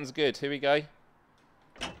run button's good. Here we go.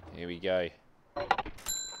 Here we go.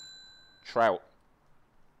 Trout.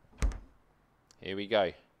 Here we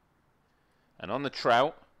go. And on the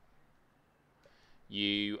trout,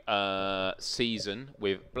 you season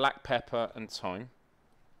with black pepper and thyme.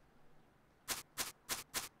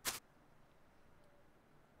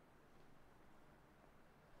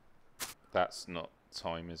 That's not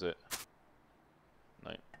thyme, is it?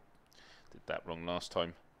 No. Did that wrong last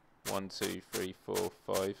time. 1, 2, 3, 4,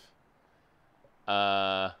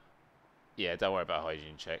 5. Yeah, don't worry about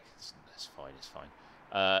hygiene check. It's fine, it's fine.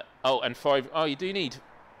 Oh, and 5. Oh, you do need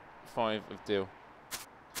 5 of dill.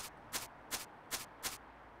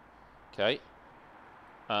 Okay.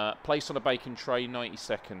 Place on a baking tray, 90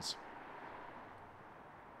 seconds.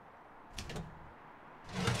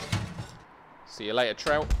 See you later,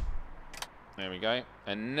 trout. There we go.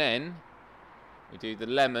 And then we do the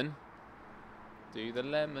lemon. Do the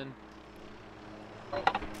lemon.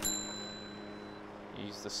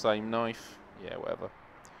 Use the same knife. Yeah, whatever.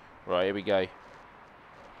 Right, here we go.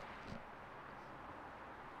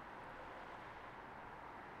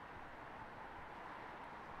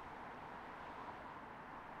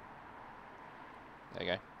 There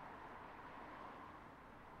you go.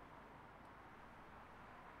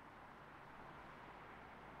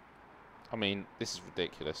 I mean, this is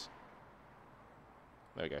ridiculous.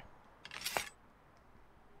 There we go.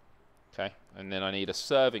 Okay, and then I need a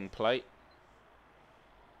serving plate.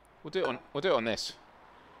 We'll do it on this.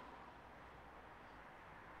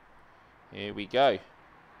 Here we go.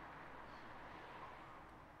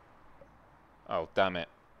 Oh, damn it.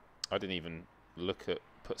 I didn't even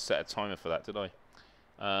set a timer for that, did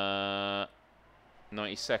I?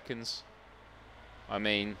 90 seconds. I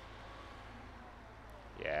mean,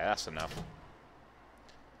 yeah, that's enough.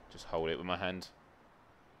 Just hold it with my hand.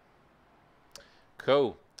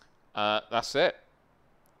 Cool. That's it.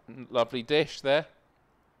 Lovely dish there.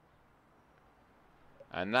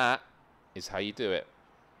 And that is how you do it.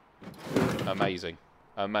 Amazing.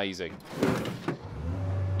 Amazing.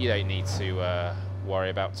 You don't need to worry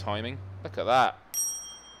about timing. Look at that.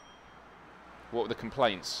 What were the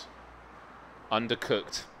complaints?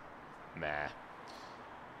 Undercooked. Nah.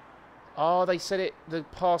 Oh, they said it, the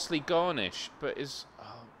parsley garnish, but is...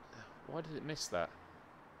 Oh, why did it miss that?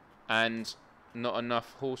 And not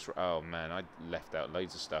enough horse... Oh, man, I left out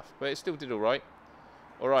loads of stuff. But it still did all right.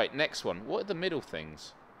 All right, next one. What are the middle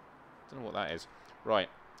things? Don't know what that is. Right.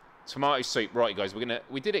 Tomato soup. Right, guys,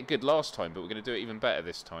 we did it good last time, but we're going to do it even better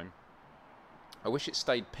this time. I wish it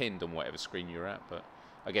stayed pinned on whatever screen you're at, but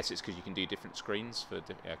I guess it's because you can do different screens for...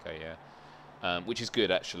 Okay, yeah. Which is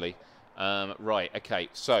good, actually. Right, okay,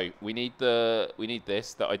 so we need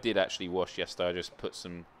this that I did actually wash yesterday. I just put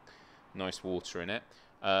some nice water in it.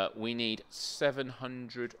 We need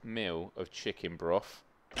 700 ml of chicken broth.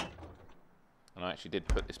 And I actually did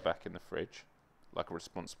put this back in the fridge, like a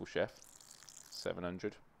responsible chef.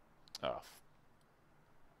 700. Oh.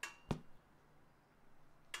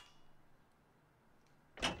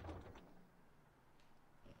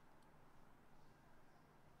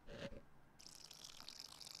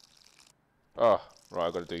 Oh, right,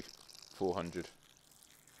 I've got to do 400.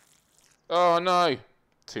 Oh, no!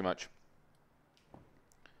 Too much.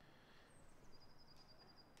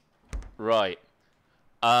 Right.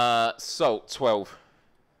 Salt, 12.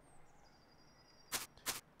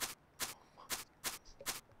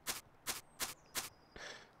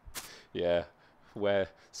 Yeah, where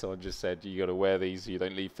someone just said you got to wear these so you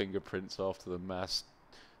don't leave fingerprints after the mass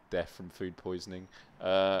death from food poisoning.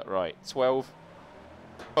 Right, 12.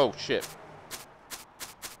 Oh, shit.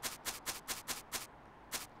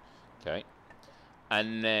 Okay.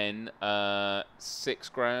 And then 6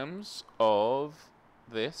 grams of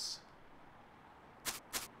this.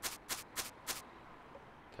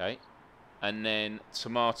 Okay. And then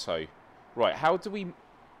tomato. Right, how do we...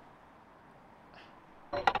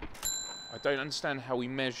 I don't understand how we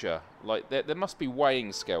measure. Like, there must be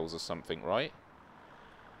weighing scales or something, right?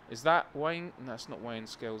 Is that weighing... No, that's not weighing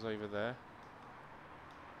scales over there.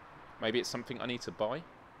 Maybe it's something I need to buy?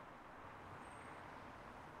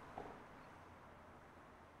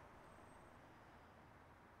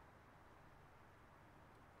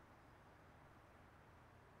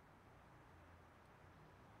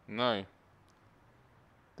 No.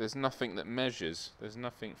 There's nothing that measures. There's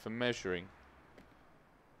nothing for measuring.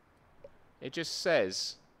 It just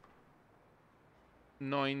says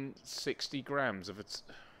 960 grams of it.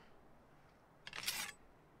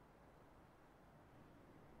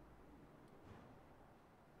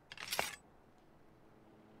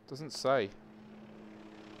 Doesn't say.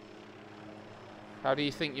 How do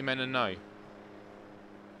you think you're meant to know?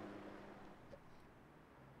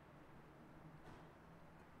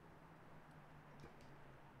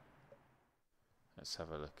 Let's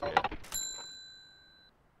have a look here.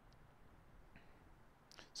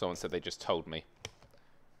 Someone said they just told me.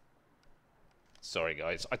 Sorry,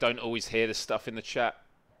 guys. I don't always hear this stuff in the chat.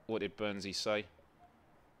 What did Burnsy say?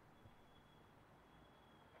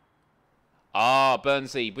 Ah,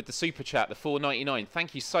 Burnsy, with the super chat, the $4.99.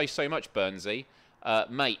 Thank you so much, Burnsy.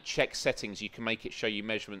 Mate, check settings. You can make it show you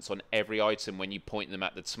measurements on every item when you point them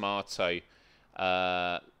at the tomato.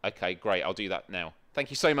 Okay, great. I'll do that now. Thank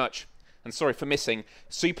you so much. And sorry for missing.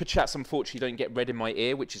 Super chats, unfortunately, don't get read in my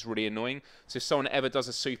ear, which is really annoying. So if someone ever does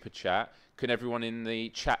a super chat, can everyone in the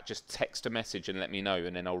chat just text a message and let me know,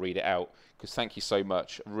 and then I'll read it out? Because thank you so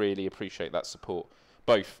much. Really appreciate that support.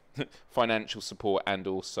 Both financial support and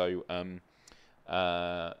also,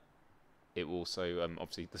 it will also,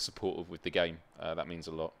 obviously, the support with the game. That means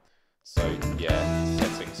a lot. So, yeah,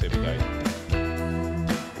 settings, here we go.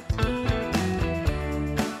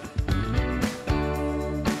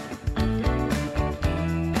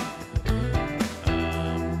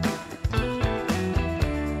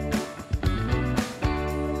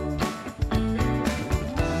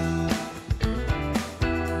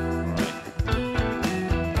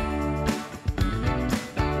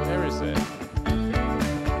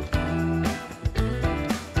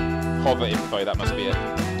 Hover info, that must be it.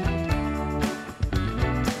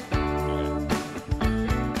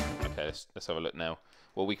 Okay, let's have a look now.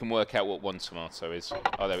 Well, we can work out what one tomato is.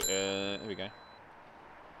 Oh, there we go.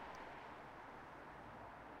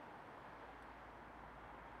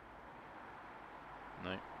 No.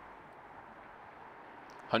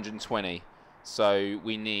 120. So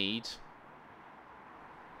we need...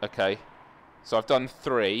 Okay. So I've done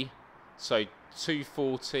 3. So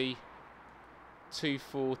 240...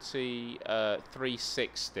 240,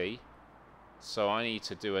 360. So I need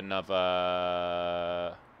to do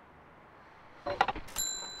another...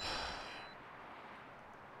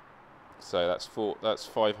 So that's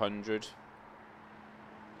 500.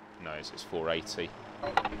 No, it's 480.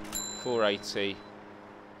 480,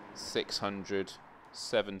 600,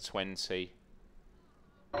 720,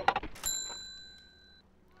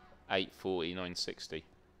 840, 960.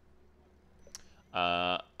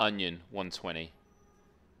 Onion, 120.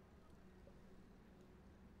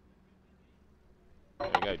 There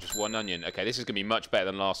we go, just one onion. Okay, this is going to be much better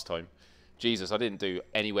than last time. Jesus, I didn't do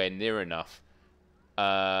anywhere near enough.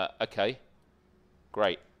 Okay,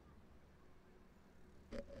 great.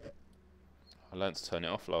 I learned to turn it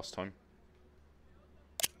off last time.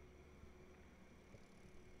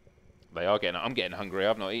 I'm getting hungry.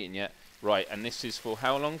 I've not eaten yet. Right, and this is for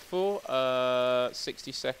how long for?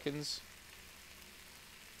 60 seconds.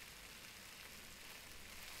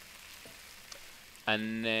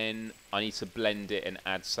 And then I need to blend it and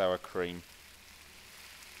add sour cream.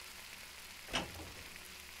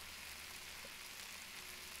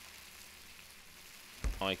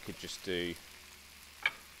 I could just do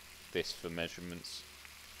this for measurements.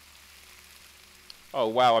 Oh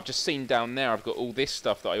wow, I've just seen down there I've got all this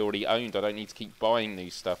stuff that I already owned. I don't need to keep buying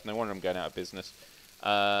new stuff. No wonder I'm going out of business.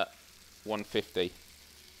 150.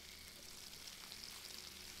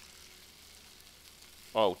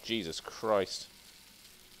 Oh Jesus Christ.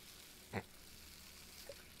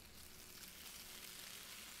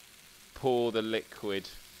 Pour the liquid.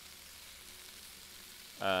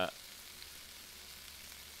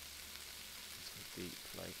 Deep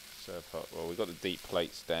plate. Serve hot. Well, we've got the deep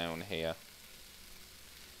plates down here.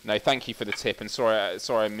 No, thank you for the tip, and sorry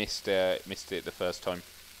I missed it the first time.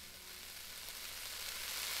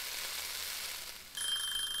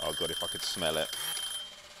 Oh god, if I could smell it.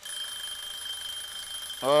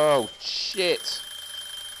 Oh shit.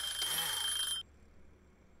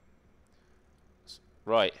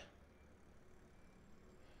 Right.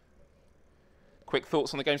 Quick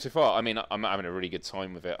thoughts on the game so far? I mean, I'm having a really good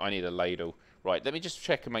time with it. I need a ladle. Right, let me just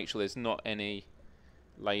check and make sure there's not any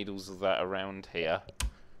ladles of that around here.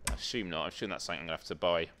 I assume not. I assume that's something I'm going to have to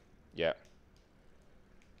buy. Yeah.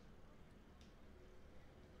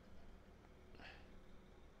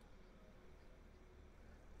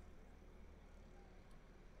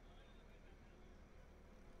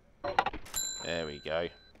 There we go.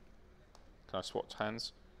 Can I swap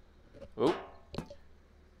hands? Oh.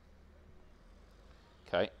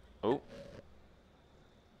 Okay. Oh.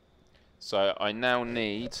 So I now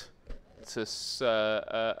need to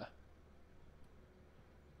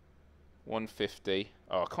 150.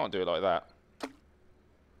 Oh, I can't do it like that.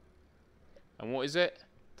 And what is it?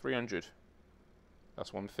 300.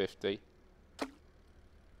 That's 150.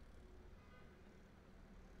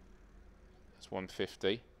 That's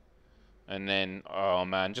 150. And then, oh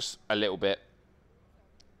man, just a little bit.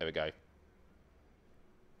 There we go.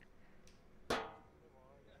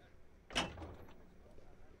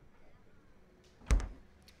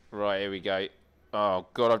 Right, here we go. Oh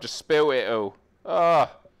god, I've just spilled it all.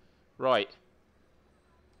 Ah, right.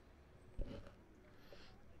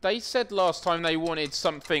 They said last time they wanted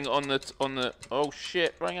something on the. Oh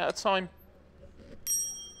shit! Running out of time.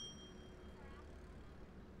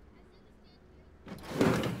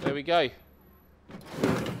 There we go.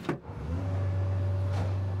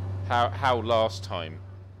 How last time?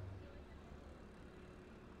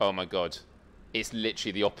 Oh my god, it's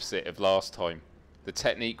literally the opposite of last time. The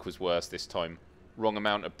technique was worse this time. Wrong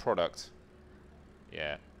amount of product.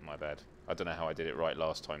 Yeah, my bad. I don't know how I did it right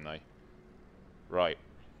last time though. Right.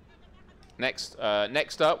 Next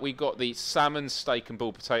up, we got the salmon, steak, and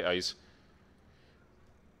boiled potatoes.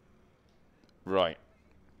 Right.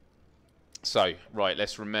 So, right,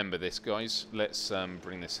 let's remember this, guys. Let's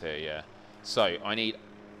bring this here, yeah. So, I need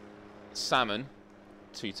salmon,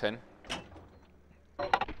 210.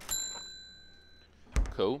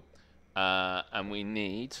 Cool. And we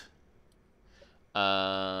need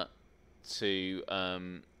to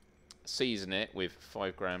season it with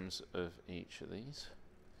 5 grams of each of these.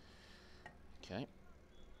 Okay.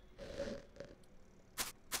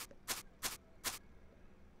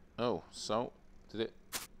 Oh, salt. Did it?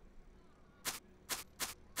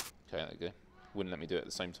 Okay, there you go. Wouldn't let me do it at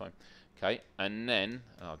the same time. Okay, and then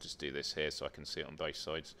I'll just do this here so I can see it on both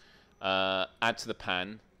sides. Add to the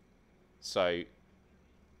pan. So,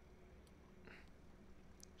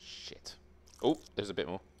 shit. Oh, there's a bit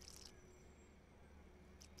more.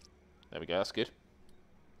 There we go. That's good.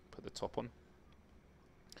 Put the top on.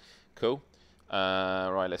 Cool.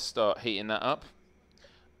 Right, let's start heating that up.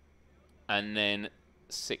 And then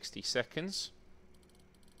 60 seconds.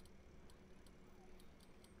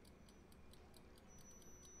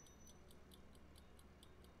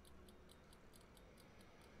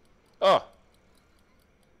 Oh!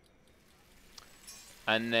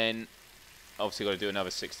 And then, obviously, got to do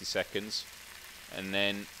another 60 seconds. And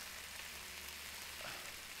then,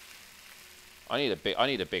 I need a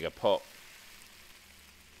bigger pot.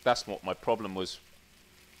 That's what my problem was.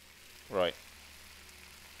 Right.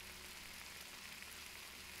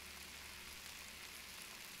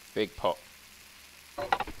 Big pot.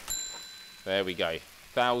 There we go.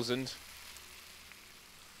 1,000.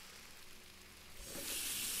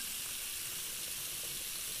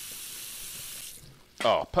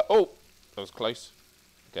 Oh, oh, that was close.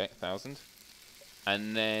 Okay, 1,000.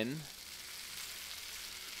 And then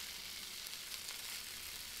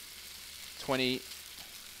 20.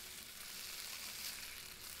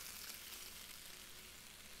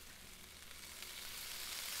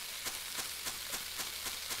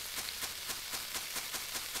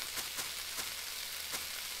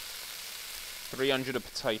 $300 a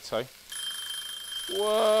potato.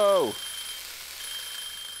 Whoa!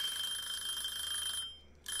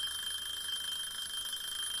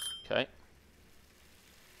 Okay.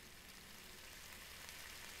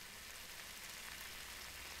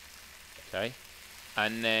 Okay.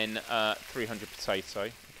 And then 300 potato.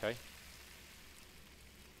 Okay.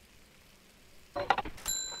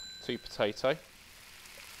 2 potato.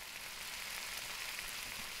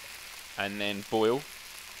 And then boil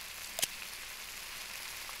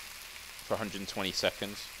for 120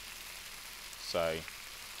 seconds. So,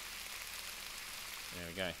 there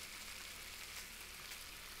we go.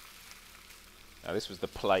 Now this was the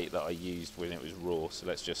plate that I used when it was raw, so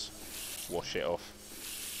let's just wash it off.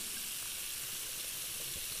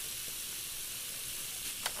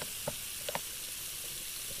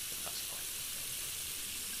 That's fine.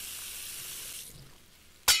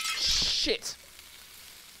 Shit!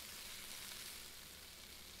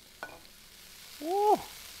 Woo!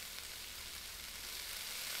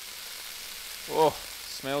 Oh,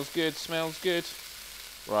 smells good, smells good.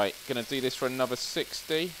 Right, gonna do this for another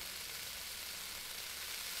 60.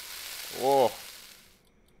 Oh.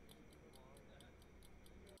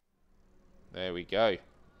 There we go.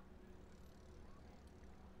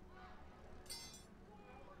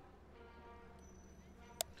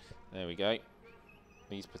 There we go.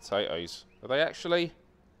 These potatoes. Are they actually?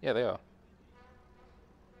 Yeah, they are.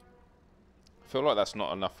 I feel like that's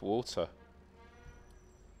not enough water.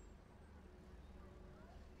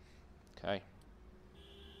 Okay.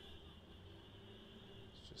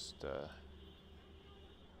 Let's just put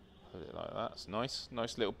it like that. It's nice.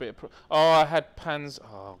 Nice little bit of... Oh, I had pans.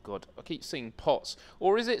 Oh, God. I keep seeing pots.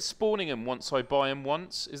 Or is it spawning them once I buy them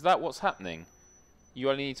once? Is that what's happening?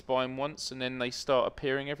 You only need to buy them once and then they start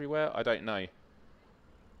appearing everywhere? I don't know.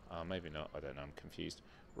 Oh, maybe not. I don't know. I'm confused.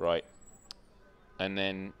 Right. And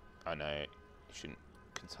then... I know you shouldn't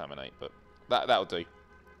contaminate, but that'll do.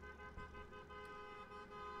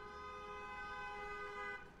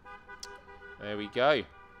 There we go.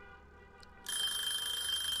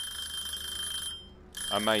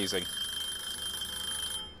 Amazing.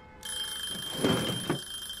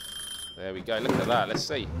 There we go. Look at that. Let's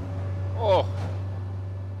see. Oh,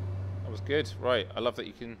 that was good. Right. I love that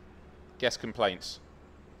you can guess complaints.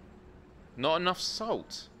 Not enough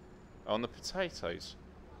salt on the potatoes.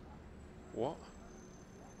 What?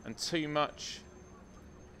 And too much.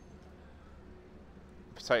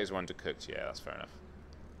 Potatoes were undercooked. Yeah, that's fair enough.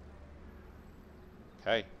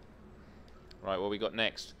 Okay. Right, what we got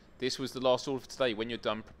next? This was the last order for today. When you're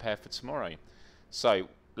done, prepare for tomorrow. So,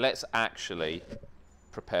 let's actually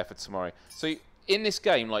prepare for tomorrow. So, in this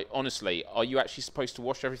game, like, honestly, are you actually supposed to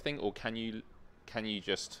wash everything? Or can you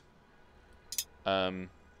just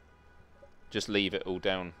leave it all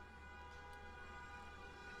down?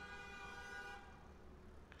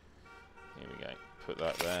 Here we go. Put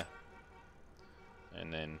that there.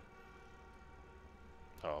 And then...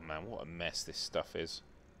 Oh man, what a mess this stuff is.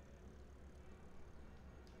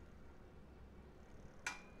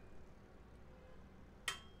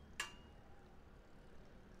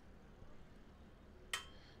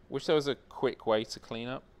 Wish there was a quick way to clean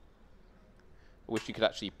up. I wish you could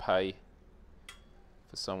actually pay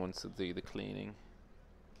for someone to do the cleaning.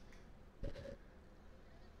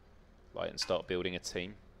 Like, and start building a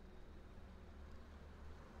team.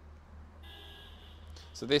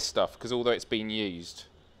 So this stuff, because although it's been used,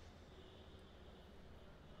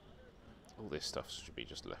 all this stuff should be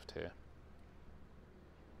just left here.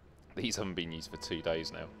 These haven't been used for 2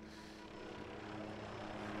 days now.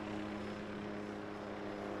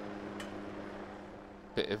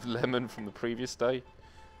 Bit of lemon from the previous day,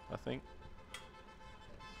 I think.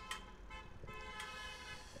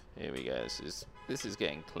 Here we go. This is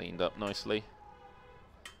getting cleaned up nicely.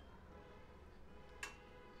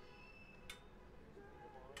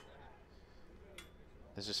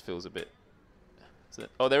 This just feels a bit...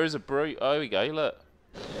 Oh, there is a brew. Oh, here we go, look.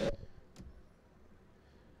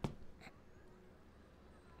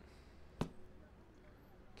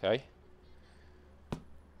 Okay.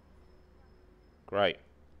 Great.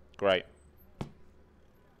 Great.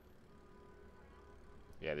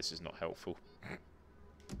 Yeah, this is not helpful.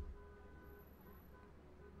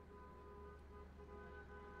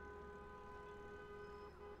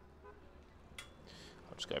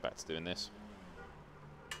 I'll just go back to doing this.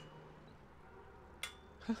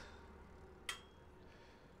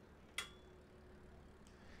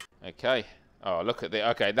 Okay. Oh, look at the...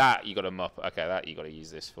 Okay, that you got to mop. Okay, that you got to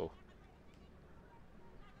use this for.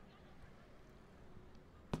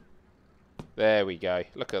 There we go.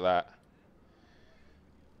 Look at that.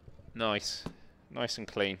 Nice. Nice and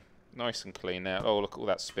clean. Nice and clean now. Oh, look at all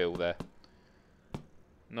that spill there.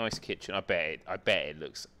 Nice kitchen. I bet it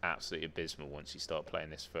looks absolutely abysmal once you start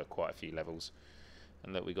playing this for quite a few levels.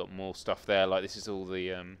 And look, we got more stuff there. Like, this is all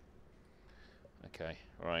the... Okay,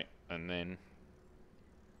 right. And then...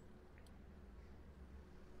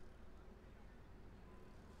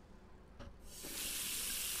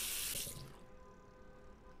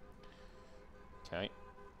 Okay.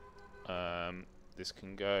 This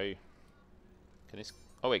can go... Can this...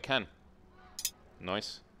 Oh, it can.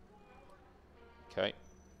 Nice. Okay.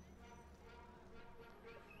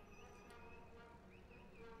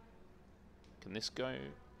 Can this go?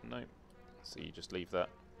 No. So you just leave that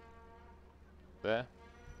there.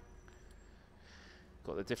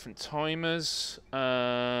 Got the different timers.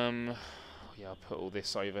 Yeah, I'll put all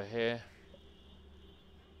this over here.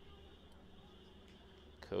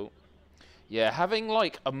 Cool. Yeah, having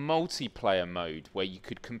like a multiplayer mode where you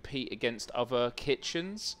could compete against other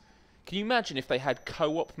kitchens. Can you imagine if they had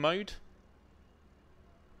co-op mode?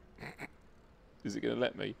 Is it going to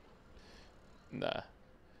let me? Nah.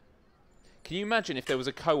 Can you imagine if there was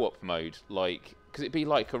a co-op mode, like, because it'd be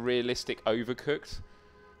like a realistic Overcooked?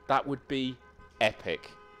 That would be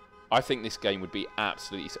epic. I think this game would be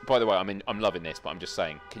absolutely... By the way, I'm loving this, but I'm just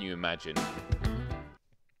saying, can you imagine?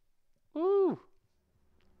 Woo!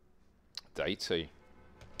 Day 2.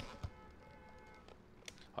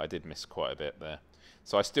 I did miss quite a bit there.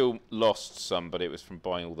 So I still lost some, but it was from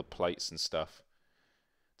buying all the plates and stuff.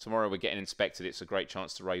 Tomorrow we're getting inspected. It's a great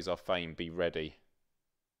chance to raise our fame. Be ready.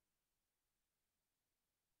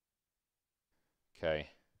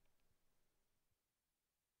 Okay.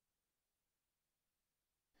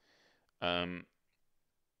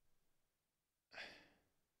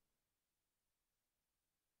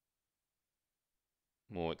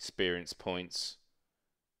 More experience points.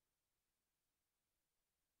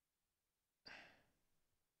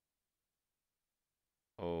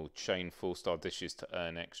 Oh, chain 4-star dishes to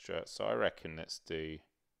earn extra. So I reckon let's do...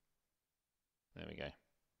 There we go.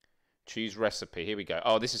 Choose recipe. Here we go.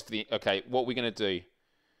 Oh, this is for the... Okay, what we're going to do...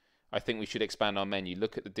 I think we should expand our menu.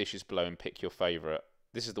 Look at the dishes below and pick your favourite.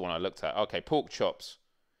 This is the one I looked at. Okay, pork chops.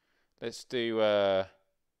 Let's do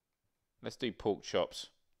pork chops.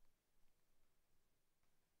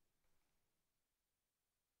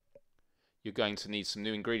 You're going to need some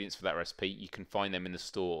new ingredients for that recipe. You can find them in the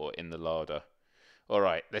store or in the larder. All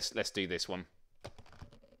right, let's do this one.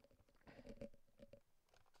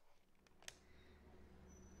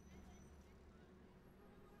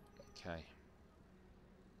 Okay.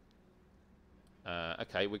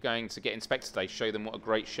 Okay, we're going to get inspected today. Show them what a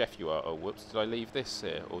great chef you are. Oh, whoops! Did I leave this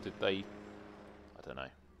here, or did they? I don't know.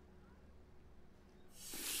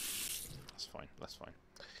 That's fine. That's fine.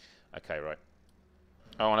 Okay, right.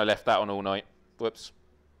 Oh, and I left that on all night. Whoops.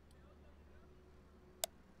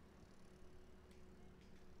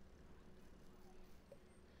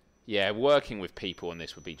 Yeah, working with people on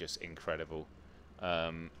this would be just incredible.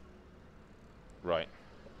 Right.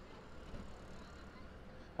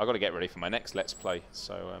 I've got to get ready for my next Let's Play.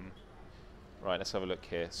 So, right, let's have a look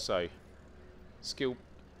here. So, skill.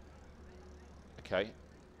 Okay.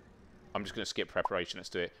 I'm just going to skip preparation. Let's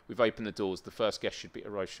do it. We've opened the doors. The first guest should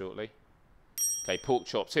arrive shortly. Okay, pork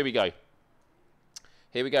chops. Here we go.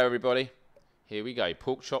 Here we go, everybody. Here we go.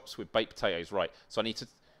 Pork chops with baked potatoes. Right. So I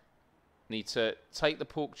need to take the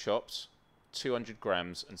pork chops, 200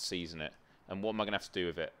 grams, and season it. And what am I going to have to do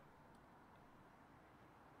with it?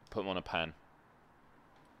 Put them on a pan.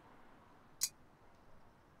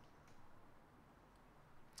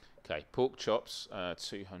 Okay, pork chops,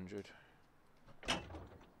 200.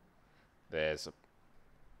 There's a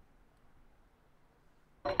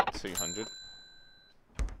 200.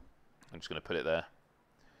 I'm just going to put it there.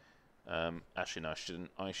 Actually, no, I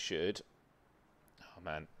shouldn't. I should. Oh,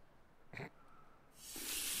 man.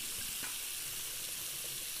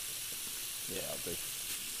 Yeah, I'll do.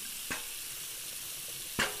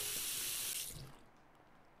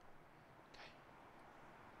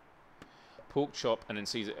 pork chop, and then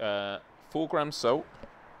season 4 grams salt,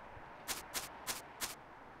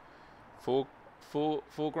 4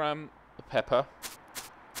 gram pepper,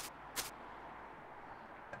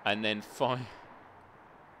 and then 5.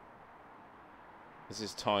 This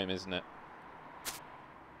is thyme, isn't it?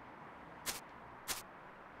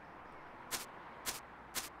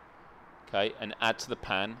 Okay, and add to the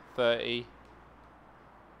pan 30.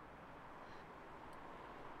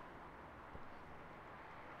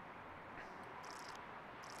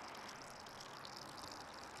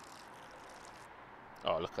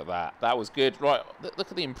 Oh, look at that. That was good. Right, look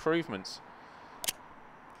at the improvements.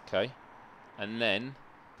 Okay, and then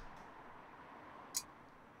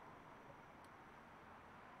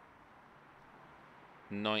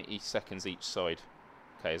 90 seconds each side.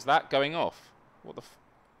 Okay, is that going off? What the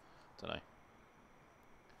don't know.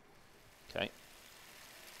 Okay.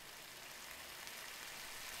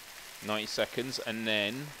 90 seconds, and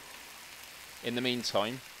then in the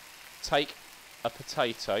meantime, take a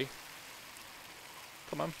potato.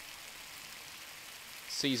 Come on.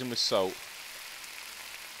 Season with salt.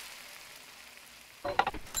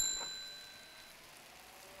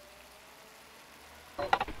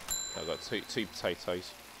 I've got two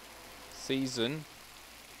potatoes. Season.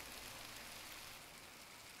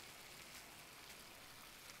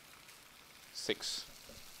 Six.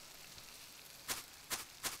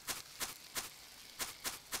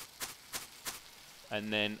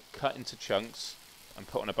 And then cut into chunks and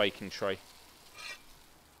put on a baking tray.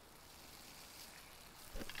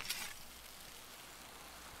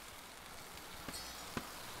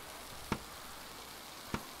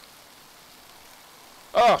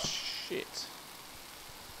 Oh shit.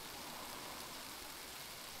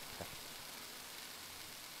 Okay.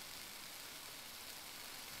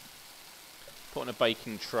 Put on a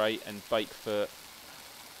baking tray and bake for...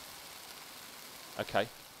 Okay.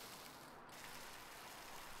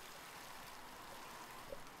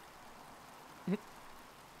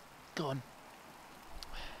 Go on.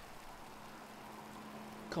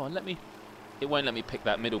 Go on, let me... It won't let me pick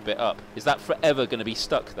that middle bit up. Is that forever going to be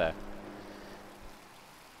stuck there?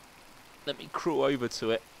 Let me crawl over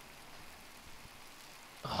to it.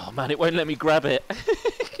 Oh man, it won't let me grab it.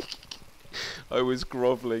 I was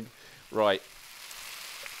grovelling. Right.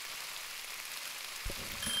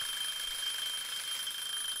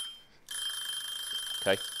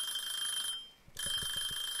 Okay.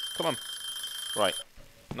 Come on. Right.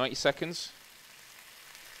 90 seconds.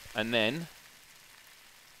 And then...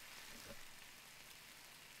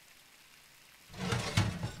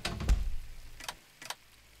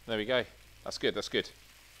 There we go. That's good, that's good.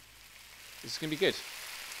 This is going to be good.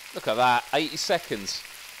 Look at that. 80 seconds.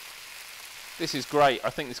 This is great. I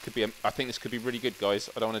think this could be really good, guys.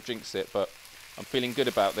 I don't want to jinx it, but I'm feeling good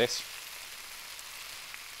about this.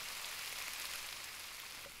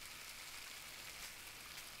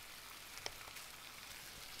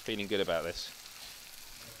 Feeling good about this.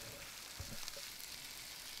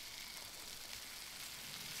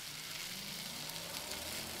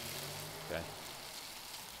 Okay.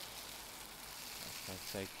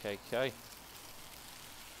 Okay.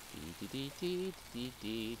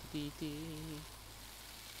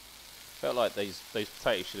 Felt like those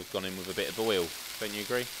potatoes should have gone in with a bit of oil. Don't you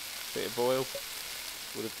agree? A bit of oil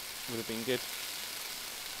would have been good.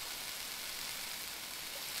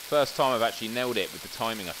 First time I've actually nailed it with the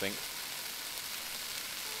timing, I think.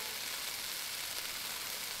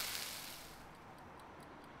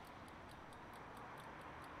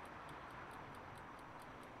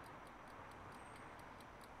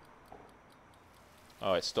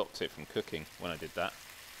 Oh, it stopped it from cooking when I did that.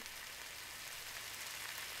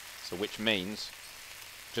 So which means,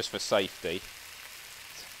 just for safety,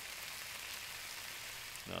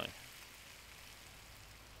 no.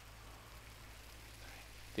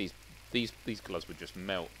 These gloves would just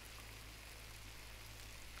melt.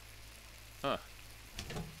 Ah.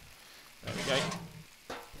 There we go.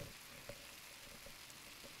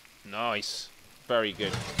 Nice. Very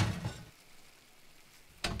good.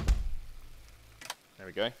 There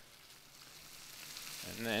we go. And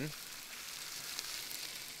then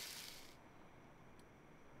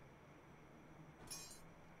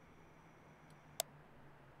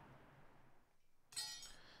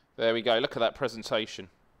there we go. Look at that presentation.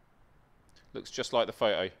 Looks just like the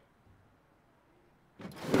photo.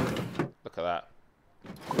 Look at that.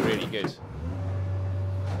 Really good.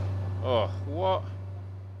 Oh, what?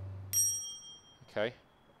 Okay.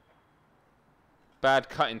 Bad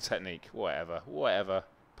cutting technique. Whatever.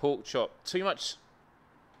 Pork chop. Too much.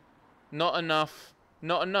 Not enough.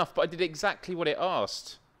 Not enough, but I did exactly what it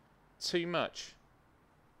asked. Too much.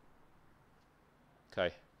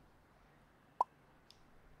 Okay.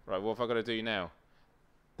 Right, what have I got to do now?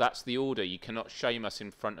 That's the order. You cannot shame us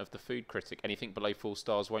in front of the food critic. Anything below 4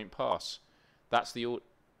 stars won't pass. That's the order.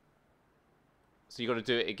 So you got to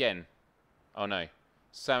do it again. Oh no.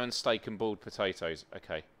 Salmon, steak and boiled potatoes.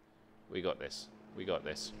 Okay. We got this. We got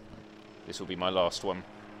this. This will be my last one.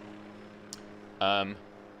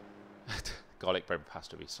 Garlic bread and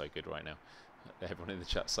pasta would be so good right now. Everyone in the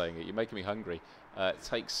chat saying it. You're making me hungry.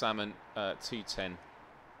 Take salmon, 210.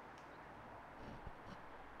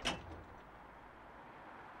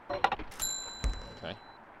 Okay.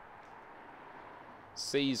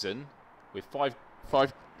 Season with 5.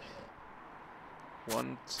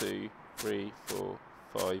 1, 2, 3, 4,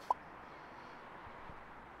 5.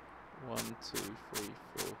 1, 2, 3,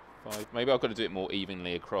 4, 5. Maybe I've got to do it more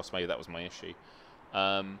evenly across. Maybe that was my issue.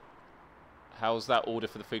 How's that order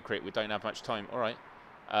for the food crate? We don't have much time. All right.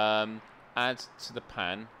 Add to the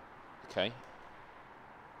pan. Okay.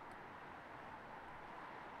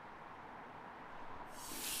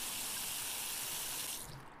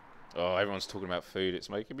 Oh, everyone's talking about food. It's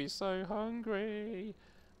making me so hungry.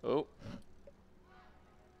 Oh.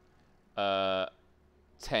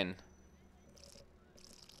 10.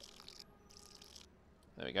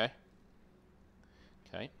 There we go.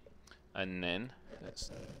 Okay. And then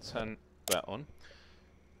let's turn that on.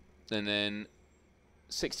 And then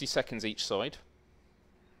 60 seconds each side.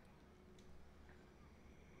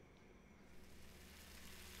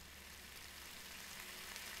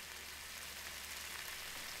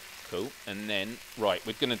 Cool. And then, right,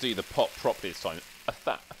 we're going to do the pot properly this time.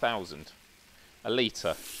 1,000. A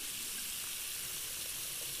litre.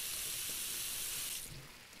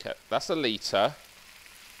 Okay, that's a litre.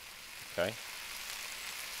 Okay.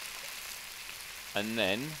 And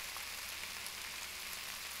then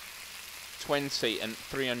 20 and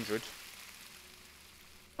 300.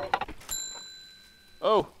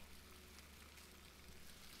 Oh!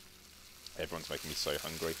 Everyone's making me so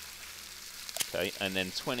hungry. Okay, and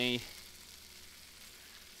then 20.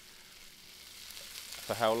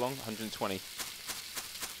 For how long? 120.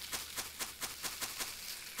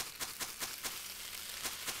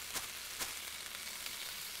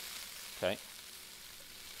 Okay.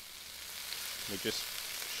 We just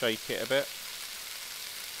shake it a bit.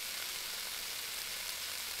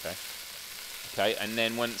 Okay. Okay, and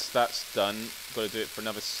then once that's done, got to do it for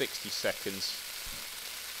another 60 seconds.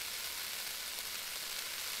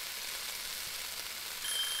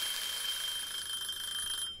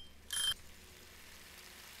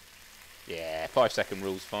 Yeah, 5-second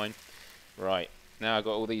rule's fine. Right, now I've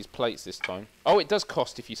got all these plates this time. Oh, it does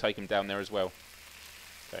cost if you take them down there as well.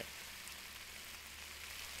 Okay.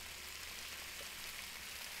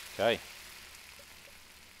 Okay.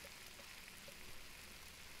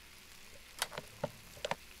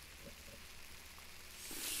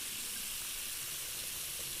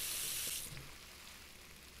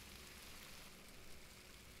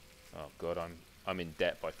 Oh God, I'm in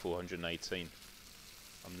debt by 418.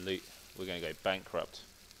 We're going to go bankrupt.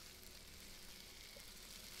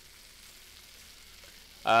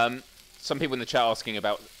 Some people in the chat asking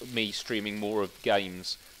about me streaming more of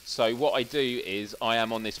games. So what I do is I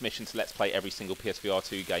am on this mission to let's play every single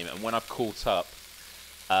PSVR2 game, and when I've caught up,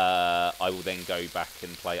 I will then go back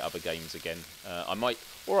and play other games again. I might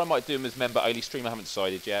do them as member-only stream. I haven't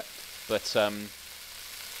decided yet, but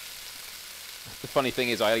the funny thing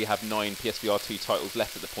is I only have 9 PSVR2 titles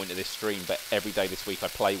left at the point of this stream, but every day this week I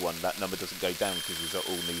play one. That number doesn't go down because these are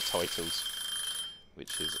all new titles,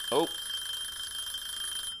 which is oh.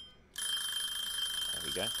 There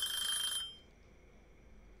we go.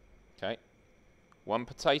 Okay. 1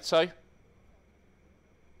 potato.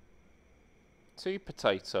 2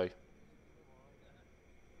 potato.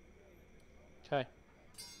 Okay.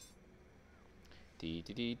 D.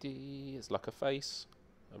 It's like a face.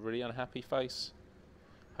 A really unhappy face.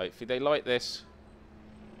 Hopefully they like this.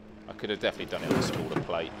 I could have definitely done it on a smaller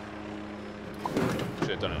plate.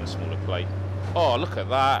 Should have done it on a smaller plate. Oh, look at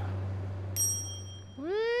that.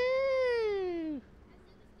 Woo!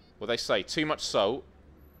 Well, they say too much salt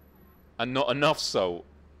and not enough salt.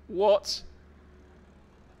 What?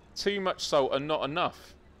 Too much salt and not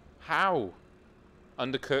enough. How?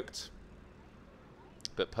 Undercooked,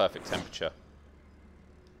 but perfect temperature.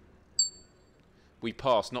 We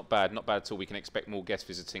passed. Not bad. Not bad at all. We can expect more guests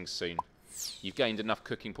visiting soon. You've gained enough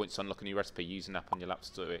cooking points to unlock a new recipe. Use an app on your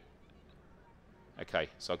laptop to do it. Okay,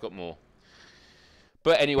 so I've got more.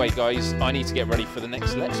 But anyway, guys, I need to get ready for the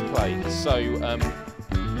next Let's Play. So,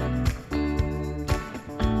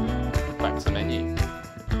 back to the menu.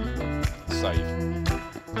 Save.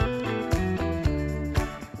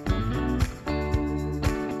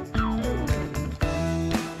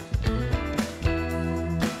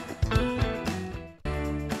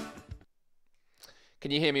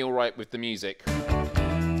 Can you hear me all right with the music?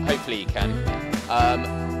 Hopefully you can. Oh,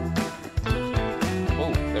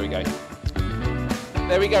 there we go.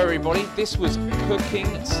 There we go, everybody. This was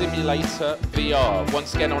Cooking Simulator VR.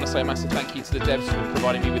 Once again, I want to say a massive thank you to the devs for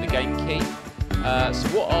providing me with a game key. So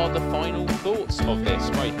what are the final thoughts of this?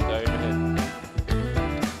 Right, go over here.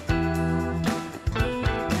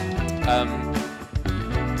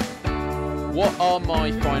 What are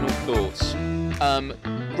my final thoughts?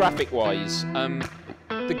 Graphic-wise,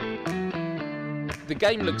 the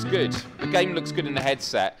game looks good. The game looks good in the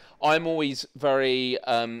headset. I'm always very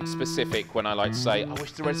specific when I like to say, I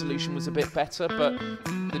wish the resolution was a bit better, but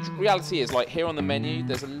the reality is, like, here on the menu,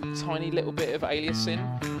 there's a tiny little bit of aliasing,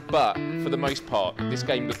 but for the most part, this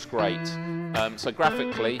game looks great. So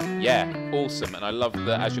graphically, yeah, awesome. And I love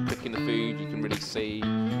that as you're cooking the food, you can really see,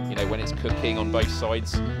 you know, when it's cooking on both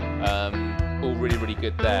sides. All really, really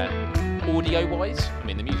good there. Audio-wise, I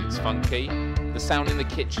mean, the music's funky. The sound in the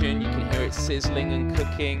kitchen, you can hear it sizzling and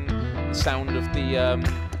cooking. The sound of the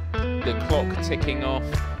clock ticking off.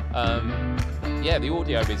 Yeah, the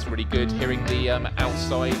audio is really good. Hearing the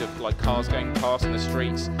outside of like cars going past in the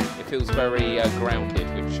streets, it feels very grounded,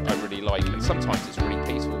 which I really like. And sometimes it's really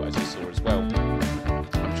peaceful, as you saw as well.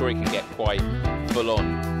 I'm sure it can get quite full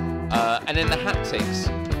on. And then the haptics.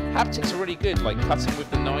 Haptics are really good, like cutting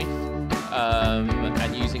with the knife.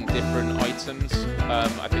 And using different items.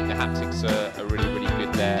 I think the haptics are really, really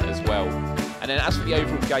good there as well. And then as for the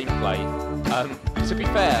overall gameplay, to be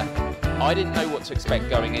fair, I didn't know what to expect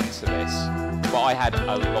going into this, but I had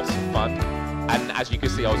a lot of fun. And as you can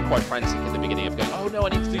see, I was quite frantic at the beginning of going, oh no, I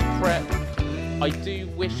need to do prep. I do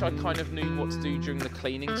wish I kind of knew what to do during the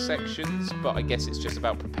cleaning sections, but I guess it's just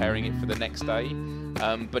about preparing it for the next day.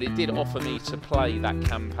 But it did offer me to play that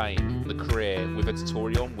campaign, the career, with a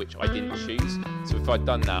tutorial, which I didn't choose. So if I'd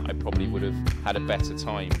done that, I probably would have had a better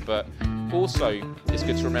time. But also, it's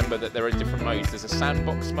good to remember that there are different modes. There's a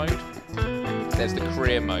sandbox mode, there's the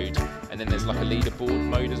career mode, and then there's like a leaderboard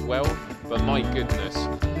mode as well. But my goodness,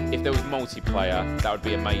 if there was multiplayer, that would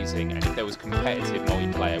be amazing. And if there was competitive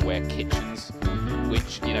multiplayer where kitchens,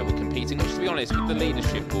 which, you know, were competing, which to be honest, with the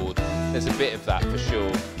leadership board, there's a bit of that for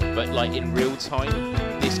sure. But like in real time,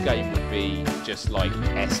 this game would be just like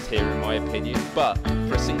S tier in my opinion. But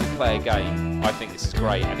for a single player game, I think this is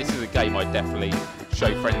great. And this is a game I'd definitely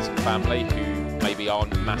show friends and family who maybe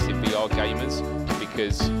aren't massive VR gamers,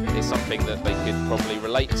 because it's something that they could probably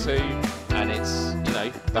relate to. And it's, you know,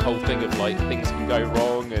 the whole thing of like things can go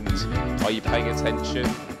wrong and are you paying attention?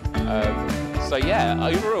 So yeah,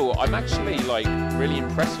 overall, I'm actually like really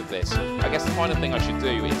impressed with this. I guess the final thing I should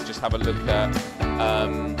do is just have a look at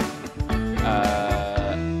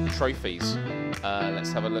trophies.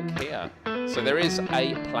 Let's have a look here. So there is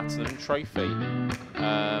a platinum trophy.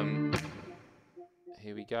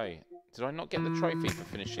 Here we go. Did I not get the trophy for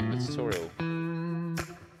finishing the tutorial?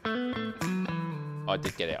 I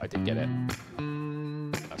did get it, I did get it.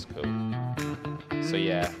 That's cool. So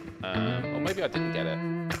yeah, or maybe I didn't get it.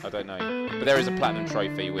 I don't know. But there is a platinum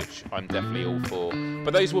trophy, which I'm definitely all for.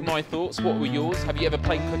 But those were my thoughts. What were yours? Have you ever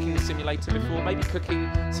played Cooking Simulator before? Maybe Cooking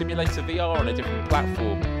Simulator VR on a different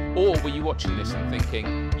platform? Or were you watching this and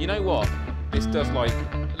thinking, you know what? This does like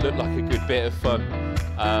look like a good bit of fun.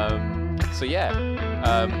 So yeah,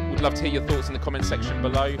 would love to hear your thoughts in the comment section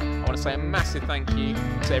below. I want to say a massive thank you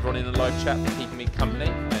to everyone in the live chat for keeping me company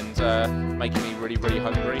and making me really, really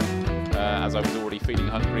hungry. As I was already feeling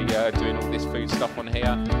hungry doing all this food stuff on here.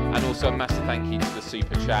 And also a massive thank you to the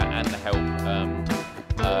super chat and the help.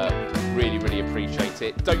 Really, really appreciate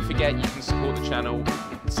it. Don't forget, you can support the channel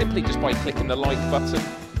simply just by clicking the like button.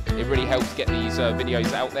 It really helps get these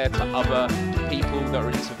videos out there to other people that are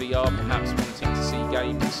into VR, perhaps wanting to see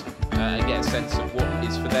games and get a sense of what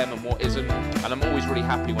is for them and what isn't. And I'm always really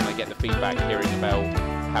happy when I get the feedback, hearing about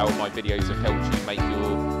how my videos have helped you make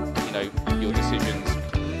your decisions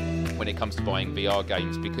when it comes to buying VR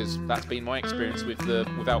games, because that's been my experience with the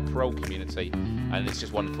Without Parole community, and it's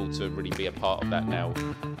just wonderful to really be a part of that now.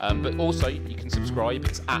 But also, you can subscribe,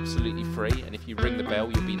 it's absolutely free, and if you ring the bell,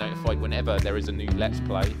 you'll be notified whenever there is a new Let's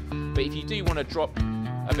Play. But if you do want to drop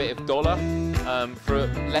a bit of dollar for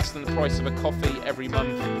less than the price of a coffee every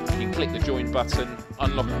month, you can click the join button,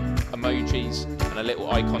 unlock emojis and a little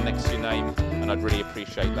icon next to your name, and I'd really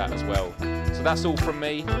appreciate that as well. So that's all from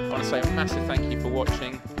me. I want to say a massive thank you for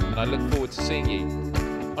watching, and I look forward to seeing you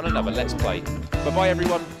on another Let's Play. Bye bye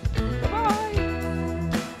everyone.